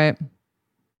 Right.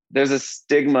 There's a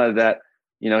stigma that,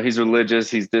 he's religious,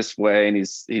 he's this way, and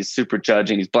he's super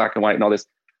judging, he's black and white and all this.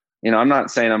 I'm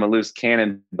not saying I'm a loose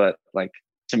cannon, but like,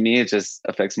 to me, it just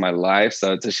affects my life.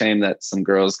 So it's a shame that some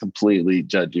girls completely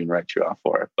judge you and write you off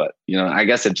for it. But, I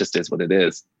guess it just is what it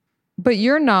is. But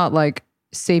you're not like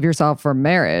save yourself for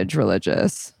marriage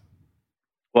religious.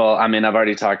 Well, I mean, I've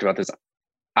already talked about this.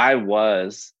 I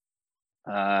was,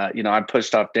 I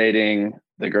pushed off dating.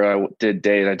 The girl I did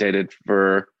date, I dated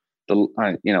for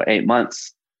 8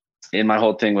 months. And my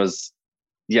whole thing was,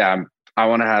 I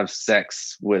want to have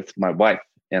sex with my wife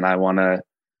and I want to,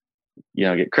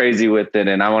 get crazy with it.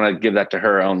 And I want to give that to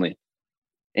her only.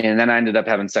 And then I ended up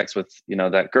having sex with,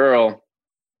 that girl.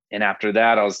 And after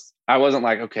that, I wasn't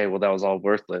like, okay, well, that was all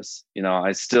worthless. No,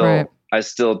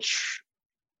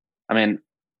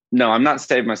 I'm not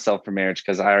saving myself for marriage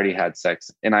because I already had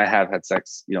sex and I have had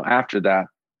sex, after that,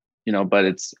 but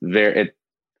it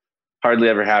hardly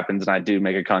ever happens. And I do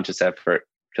make a conscious effort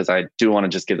because I do want to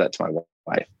just give that to my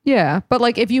wife. Yeah. But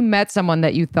like if you met someone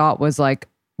that you thought was like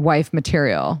wife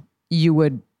material, you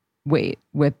would wait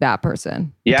with that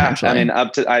person. Yeah. I mean,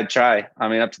 up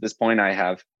to this point I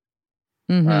have,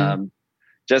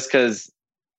 just cause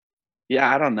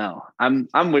I don't know.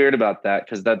 I'm weird about that.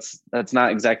 Cause that's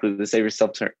not exactly the save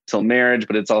yourself till marriage,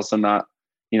 but it's also not,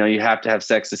 you have to have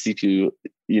sex to see if you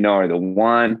are the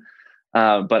one.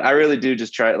 But I really do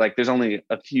just try, like, there's only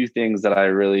a few things that I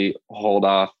really hold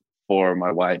off for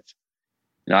my wife.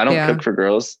 I don't cook for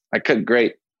girls. I cook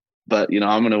great, but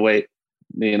I'm going to wait.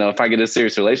 If I get a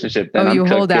serious relationship, then you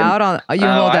hold out on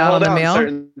the meal?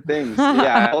 Certain things.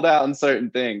 I hold out on certain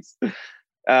things. If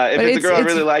it's a girl I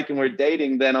really like and we're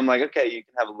dating, then I'm like, okay, you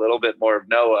can have a little bit more of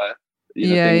Noah, things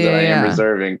that I am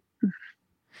reserving.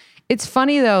 It's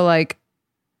funny though, like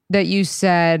that you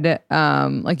said,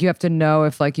 like you have to know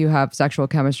if like you have sexual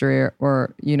chemistry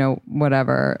or, you know,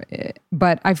 whatever.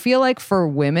 But I feel like for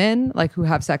women, like who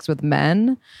have sex with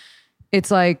men, it's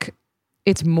like,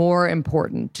 it's more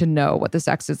important to know what the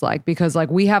sex is like because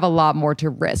like we have a lot more to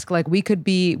risk. Like we could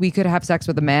have sex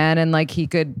with a man and like he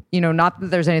could, you know, not that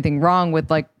there's anything wrong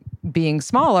with like being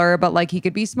smaller, but like he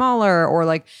could be smaller or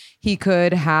like he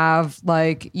could have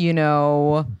like, you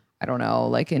know, I don't know,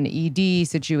 like an ED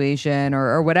situation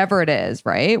or whatever it is,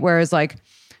 right? Whereas like,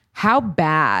 how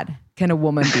bad can a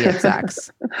woman be at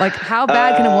sex? Like, how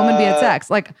bad can a woman be at sex?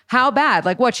 Like, how bad?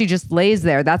 Like, what? She just lays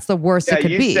there. That's the worst it could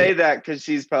be. You say that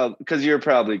because you're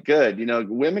probably good. You know,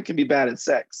 women can be bad at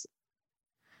sex.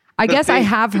 I guess I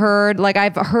have heard, like,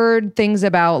 I've heard things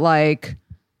about like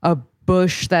a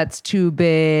bush that's too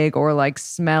big or like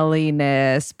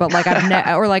smelliness, but like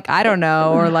or like I don't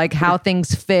know, or like how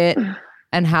things fit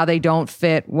and how they don't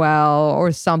fit well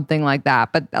or something like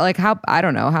that. But like I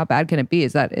don't know, how bad can it be?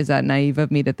 Is that naive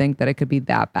of me to think that it could be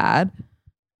that bad?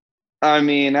 I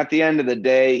mean, at the end of the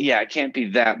day, yeah, it can't be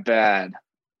that bad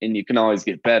and you can always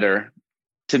get better.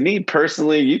 To me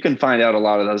personally, you can find out a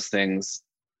lot of those things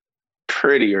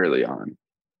pretty early on.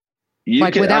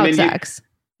 Without sex.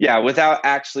 Without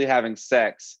actually having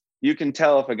sex, you can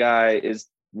tell if a guy is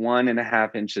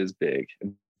 1.5 inches big.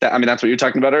 That's what you're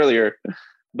talking about earlier.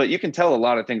 But you can tell a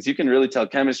lot of things. You can really tell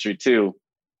chemistry too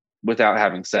without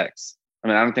having sex. I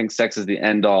don't think sex is the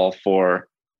end all for,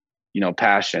 you know,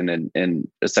 passion and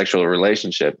a sexual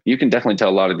relationship. You can definitely tell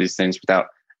a lot of these things without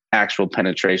actual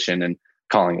penetration and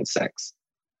calling it sex.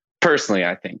 Personally,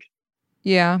 I think.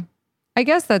 Yeah, I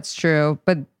guess that's true.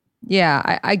 But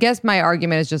yeah, I guess my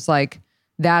argument is just like,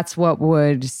 that's what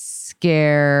would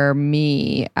scare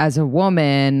me as a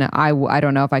woman. I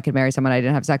don't know if I could marry someone I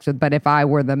didn't have sex with, but if I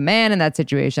were the man in that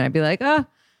situation, I'd be like,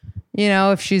 you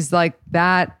know, if she's like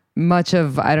that much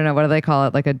of, I don't know, what do they call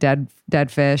it? Like a dead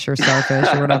fish or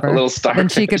starfish or whatever. A little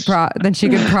starfish. Then she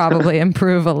could probably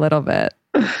improve a little bit.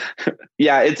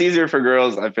 Yeah, it's easier for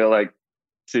girls, I feel like,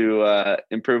 to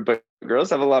improve, but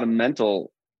girls have a lot of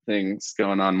mental things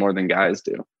going on more than guys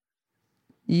do.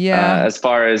 Yeah. As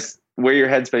far as where your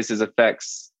headspace is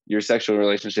affects your sexual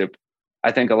relationship,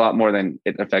 I think a lot more than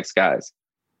it affects guys.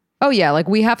 Oh yeah, like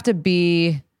we have to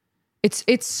be.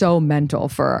 It's so mental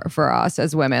for us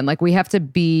as women. Like we have to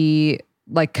be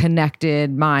like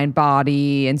connected mind,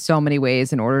 body in so many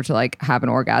ways in order to like have an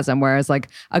orgasm. Whereas like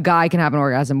a guy can have an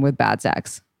orgasm with bad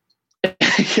sex.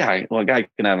 Yeah, well, a guy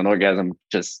can have an orgasm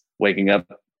just waking up,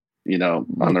 you know,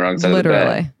 on the wrong side of the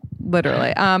bed.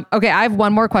 Literally. Okay, I have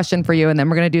one more question for you, and then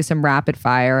we're going to do some rapid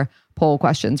fire poll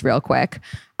questions real quick.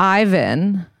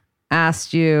 Ivan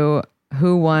asked you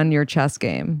who won your chess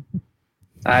game.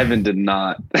 Ivan did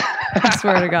not. I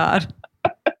swear to God.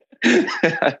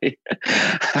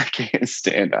 I can't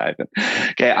stand Ivan.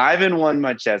 Okay, Ivan won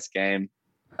my chess game.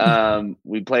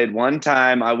 We played one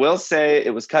time. I will say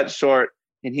it was cut short,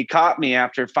 and he caught me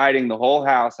after fighting the whole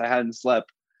house. I hadn't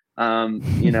slept.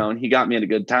 You know, and he got me at a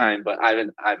good time, but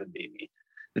Ivan beat me.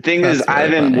 The thing is, really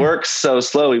Ivan funny. Works so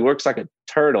slow. He works like a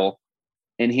turtle,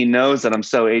 and he knows that I'm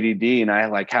so ADD and I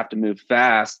like have to move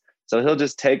fast. So he'll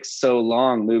just take so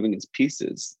long moving his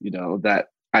pieces, you know, that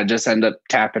I just end up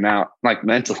tapping out like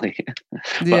mentally.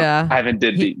 Yeah. Ivan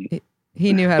did beat me.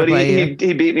 He knew how to play you.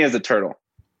 He beat me as a turtle.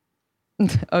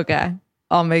 Okay.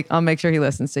 I'll make sure he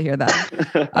listens to hear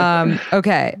that.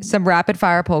 Okay. Some rapid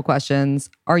fire poll questions.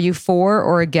 Are you for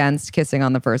or against kissing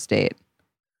on the first date?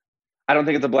 I don't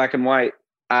think it's a black and white.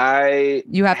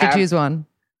 You have to choose one.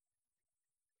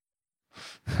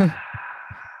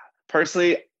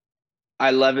 Personally,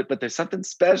 I love it, but there's something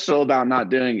special about not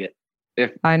doing it.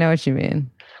 I know what you mean.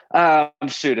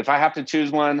 Shoot, if I have to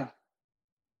choose one,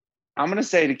 I'm going to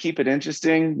say to keep it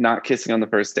interesting, not kissing on the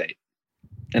first date.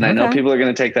 And I know people are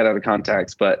going to take that out of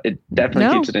context, but it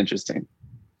definitely keeps it interesting.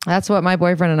 That's what my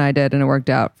boyfriend and I did, and it worked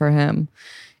out for him.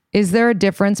 Is there a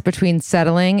difference between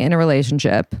settling in a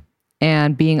relationship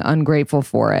and being ungrateful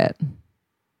for it?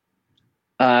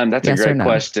 That's a great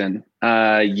question.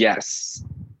 Yes.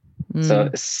 So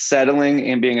settling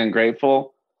and being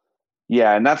ungrateful.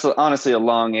 Yeah. And that's honestly a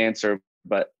long answer,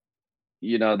 but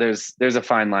you know, there's a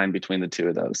fine line between the two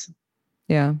of those.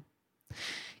 Yeah.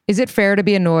 Is it fair to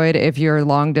be annoyed if your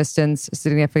long distance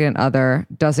significant other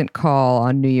doesn't call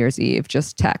on New Year's Eve,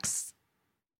 just texts?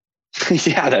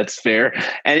 Yeah, that's fair.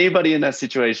 Anybody in that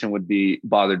situation would be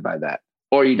bothered by that,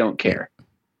 or you don't care.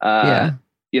 Yeah.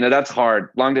 You know, that's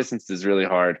hard. Long distance is really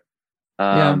hard.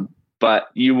 But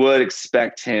you would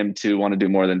expect him to want to do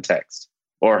more than text,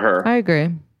 or her. I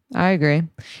agree.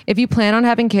 If you plan on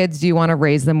having kids, do you want to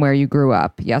raise them where you grew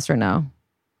up? Yes or no?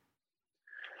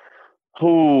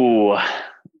 Ooh,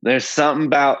 There's something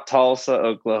about Tulsa,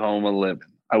 Oklahoma living.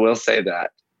 I will say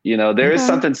that. There is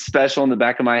something special in the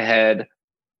back of my head,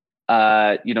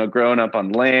 growing up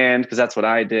on land, because that's what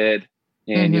I did.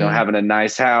 And, having a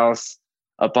nice house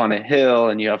up on a hill,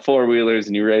 and you have 4-wheelers,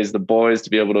 and you raise the boys to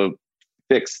be able to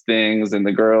fix things, and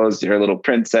the girls, you're a little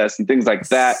princess and things like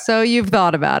that. So you've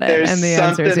thought about it. There's and the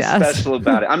answer is something yes. special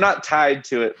about it. I'm not tied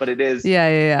to it, but it is.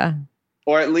 Yeah.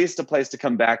 Or at least a place to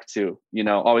come back to,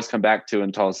 always come back to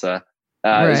in Tulsa.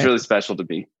 Right. It's really special to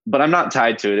me, but I'm not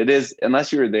tied to it. It is,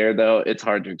 unless you were there though, it's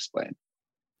hard to explain.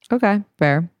 Okay,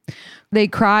 fair. They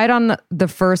cried on the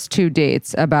first 2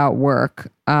 dates about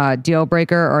work. Deal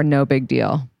breaker or no big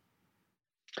deal?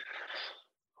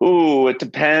 Ooh, it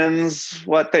depends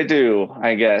what they do,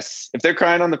 I guess. If they're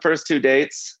crying on the first 2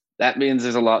 dates, that means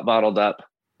there's a lot bottled up.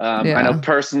 I know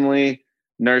personally,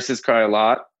 nurses cry a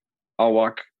lot.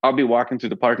 I'll be walking through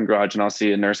the parking garage and I'll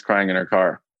see a nurse crying in her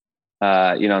car.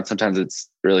 And sometimes it's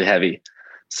really heavy.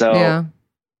 So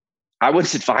I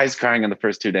wouldn't advise crying on the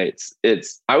first 2 dates.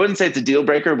 I wouldn't say it's a deal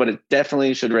breaker, but it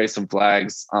definitely should raise some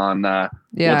flags on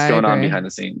what's going on behind the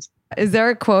scenes. Is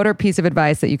there a quote or piece of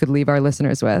advice that you could leave our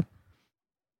listeners with?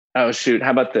 Oh, shoot.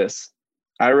 How about this?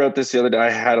 I wrote this the other day. I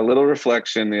had a little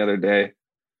reflection the other day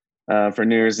for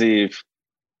New Year's Eve.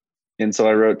 And so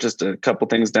I wrote just a couple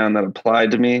things down that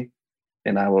applied to me,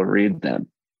 and I will read them.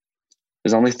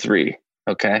 There's only 3.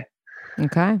 Okay.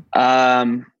 Okay.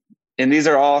 And these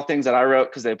are all things that I wrote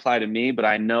because they apply to me, but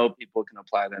I know people can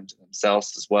apply them to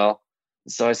themselves as well.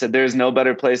 So I said, there's no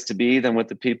better place to be than with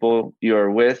the people you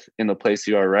are with in the place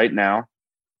you are right now.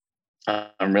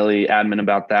 I'm really adamant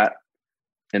about that.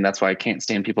 And that's why I can't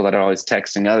stand people that are always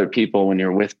texting other people when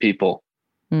you're with people.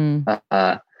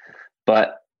 But,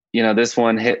 this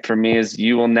one hit for me is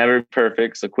you will never be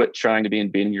perfect. So quit trying to be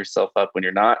and beating yourself up when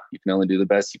you're not. You can only do the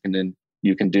best you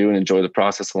can do and enjoy the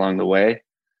process along the way.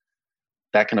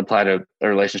 That can apply to a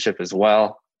relationship as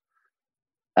well.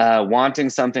 Wanting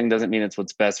something doesn't mean it's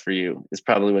what's best for you is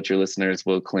probably what your listeners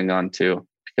will cling on to,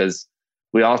 because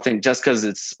we all think just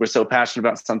because we're so passionate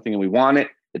about something and we want it,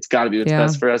 it's got to be what's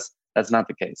best for us. That's not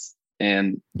the case.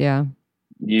 And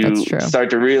you start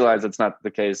to realize it's not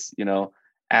the case,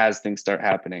 as things start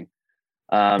happening.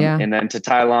 And then to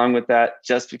tie along with that,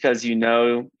 just because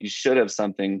you should have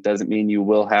something doesn't mean you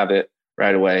will have it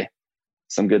right away.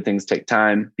 Some good things take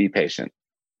time. Be patient.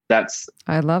 That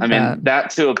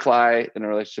to apply in a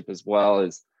relationship as well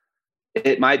is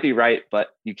it might be right, but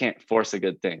you can't force a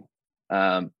good thing.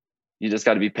 You just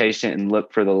got to be patient and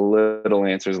look for the little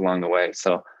answers along the way.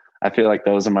 So I feel like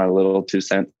those are my little 2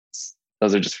 cents.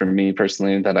 Those are just for me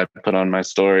personally that I put on my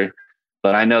story,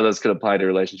 but I know those could apply to a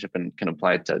relationship and can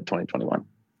apply to 2021.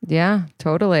 Yeah,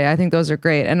 totally. I think those are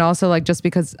great. And also just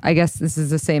because I guess this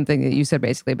is the same thing that you said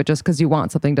basically, but just because you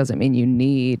want something doesn't mean you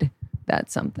need that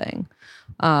something.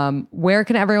 Where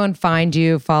can everyone find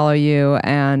you, follow you,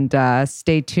 and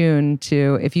stay tuned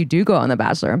to if you do go on The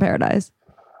Bachelor in Paradise?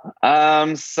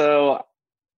 So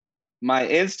my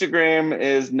Instagram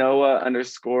is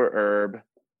Noah_Herb.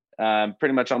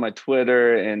 Pretty much on my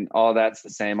Twitter and all that's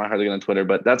the same. I hardly get on Twitter,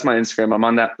 but that's my Instagram. I'm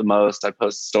on that the most. I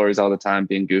post stories all the time,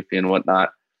 being goofy and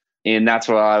whatnot. And that's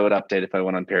where I would update if I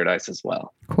went on Paradise as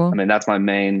well. Cool. That's my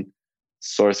main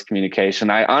source of communication.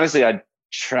 I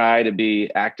try to be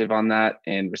active on that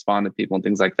and respond to people and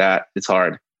things like that. It's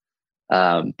hard.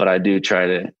 But I do try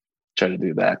to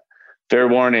do that. Fair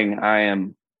warning, I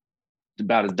am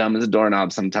about as dumb as a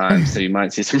doorknob sometimes. So you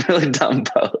might see some really dumb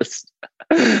posts.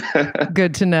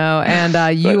 Good to know. And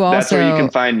that's where you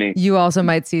can find me. You also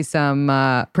might see some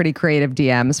pretty creative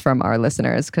DMs from our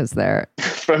listeners because they're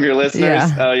from your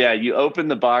listeners. Yeah. Oh yeah, you open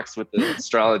the box with the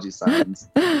astrology signs.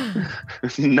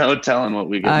 No telling what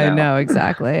we get. I know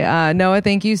exactly. Noah,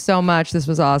 thank you so much. This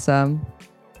was awesome.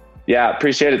 Yeah,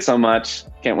 appreciate it so much.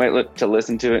 Can't wait to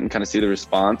listen to it and kind of see the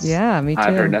response. Yeah, me too.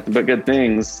 I've heard nothing but good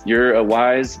things. You're a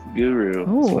wise guru.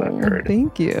 Oh, is what I've heard.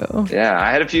 Thank you. Yeah,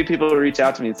 I had a few people reach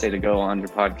out to me and say to go on your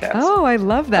podcast. Oh, I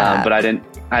love that. But I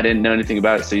didn't know anything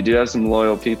about it. So you do have some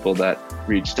loyal people that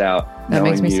reached out, that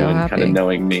makes me so and happy. Kind of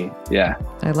knowing me. Yeah,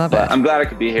 I love it. I'm glad I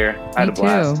could be here. I had a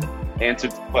blast. Too.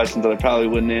 Answered questions that I probably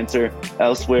wouldn't answer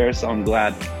elsewhere, so I'm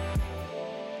glad.